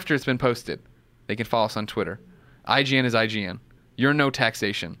 long after it's been posted, they can follow us on Twitter. IGN is IGN. You're No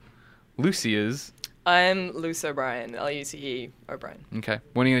Taxation. Lucy is... I'm Luce O'Brien, Luce O'Brien. Okay.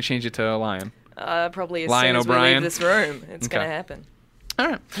 When are you going to change it to Lion? Probably as Lion soon as we O'Brien? leave this room. It's Okay. going to happen. All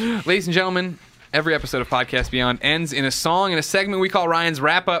right. Ladies and gentlemen, every episode of Podcast Beyond ends in a song in a segment we call Ryan's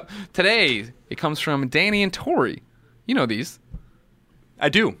Wrap-Up. Today, it comes from Danny and Tori. You know these. I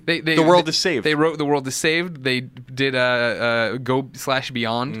do. The world is saved. They wrote "The World is Saved." They did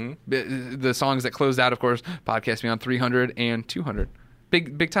Go/Beyond. The songs that closed out, of course, Podcast Beyond 300 and 200.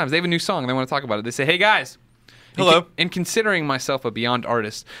 Big times. They have a new song. They want to talk about it. They say, "Hey guys, Hello. And considering myself a Beyond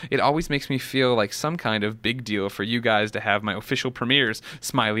artist, it always makes me feel like some kind of big deal for you guys to have my official premieres,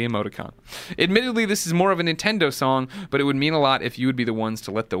 smiley emoticon. Admittedly, this is more of a Nintendo song, but it would mean a lot if you would be the ones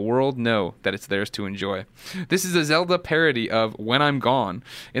to let the world know that it's theirs to enjoy. This is a Zelda parody of When I'm Gone,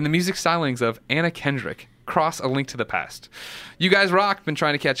 in the music stylings of Anna Kendrick. Cross A Link to the Past. You guys rock. Been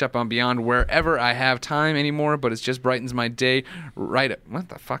trying to catch up on Beyond wherever I have time anymore, but it just brightens my day right up. What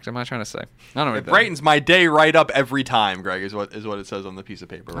the fuck am I trying to say? I don't know. It brightens my day right up every time, Greg, is what it says on the piece of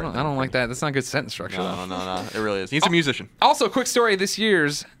paper. I don't like that. That's not good sentence structure. No. It really is. He's a musician. Also, quick story. This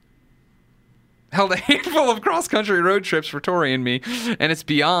year's held a handful of cross-country road trips for Tori and me, and it's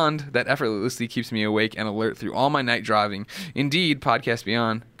Beyond that effortlessly keeps me awake and alert through all my night driving. Indeed, Podcast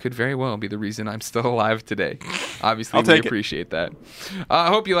Beyond could very well be the reason I'm still alive today. Obviously, we appreciate that. I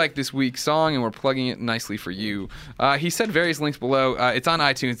hope you like this week's song, and we're plugging it nicely for you. He said various links below. It's on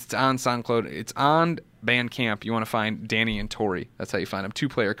iTunes, it's on SoundCloud, it's on Bandcamp. You want to find Danny and Tori. That's how you find them.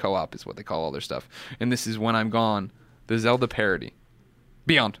 2-player co-op is what they call all their stuff. And this is When I'm Gone, the Zelda parody.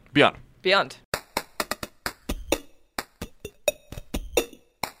 Beyond.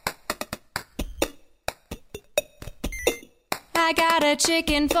 I got a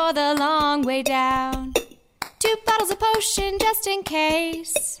chicken for the long way down, 2 bottles of potion just in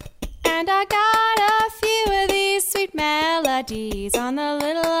case, and I got a few of these sweet melodies on the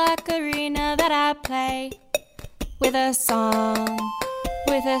little ocarina that I play. With a song,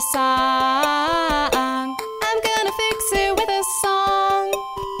 I'm gonna fix it with a song.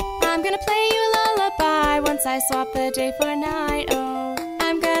 I'm gonna play you a lullaby once I swap the day for night. Oh,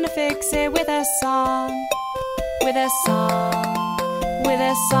 I'm gonna fix it with a song. With a song,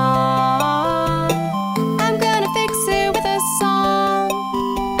 I'm gonna fix it with a song.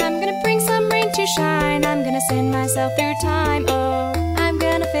 I'm gonna bring some rain to shine. I'm gonna send myself through time. Oh, I'm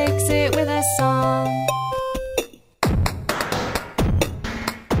gonna fix it with a song.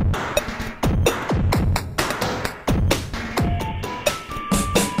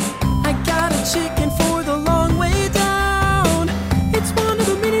 I got a chicken for the long way down. It's one of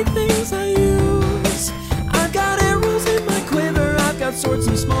the many things I use. I've got arrows in my quiver. I've got swords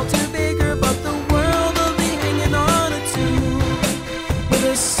too small, too bigger, but the world will be hanging on a tune. With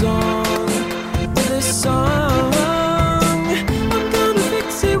a song, I'm gonna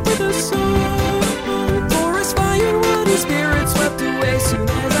fix it with a song. Forest fire, woody spirit swept away soon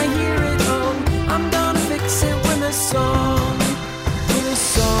as I hear it. Oh, I'm gonna fix it with a song. With a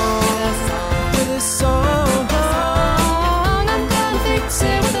song, I'm gonna fix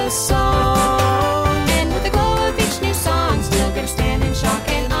it with a song. And with the glow of each new song, still gonna stand in shock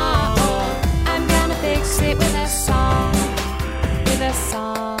and awe. Oh, I'm gonna fix it with a song.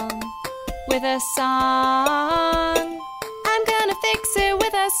 With a song, I'm gonna fix it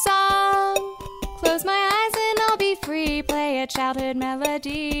with a song. Close my eyes and I'll be free. Play a childhood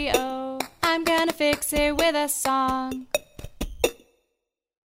melody. Oh, I'm gonna fix it with a song.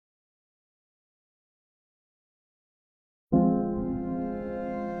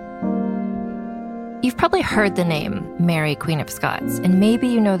 You've probably heard the name Mary, Queen of Scots, and maybe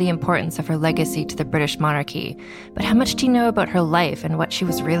you know the importance of her legacy to the British monarchy, but how much do you know about her life and what she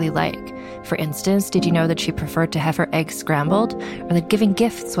was really like? For instance, did you know that she preferred to have her eggs scrambled, or that giving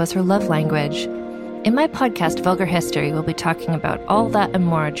gifts was her love language? In my podcast, Vulgar History, we'll be talking about all that and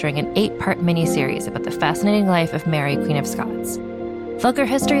more during an 8-part mini-series about the fascinating life of Mary, Queen of Scots. Vulgar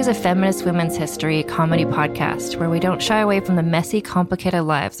History is a feminist women's history comedy podcast where we don't shy away from the messy, complicated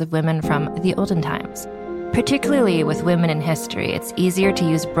lives of women from the olden times. Particularly with women in history, it's easier to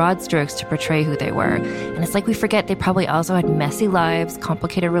use broad strokes to portray who they were, and it's like we forget they probably also had messy lives,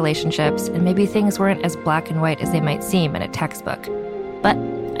 complicated relationships, and maybe things weren't as black and white as they might seem in a textbook. But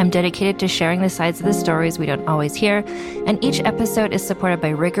I'm dedicated to sharing the sides of the stories we don't always hear, and each episode is supported by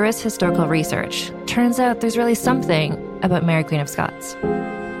rigorous historical research. Turns out there's really something about Mary, Queen of Scots.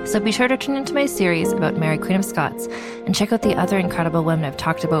 So be sure to tune into my series about Mary, Queen of Scots, and check out the other incredible women I've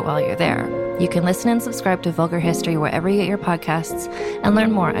talked about while you're there. You can listen and subscribe to Vulgar History wherever you get your podcasts, and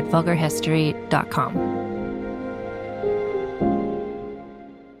learn more at vulgarhistory.com.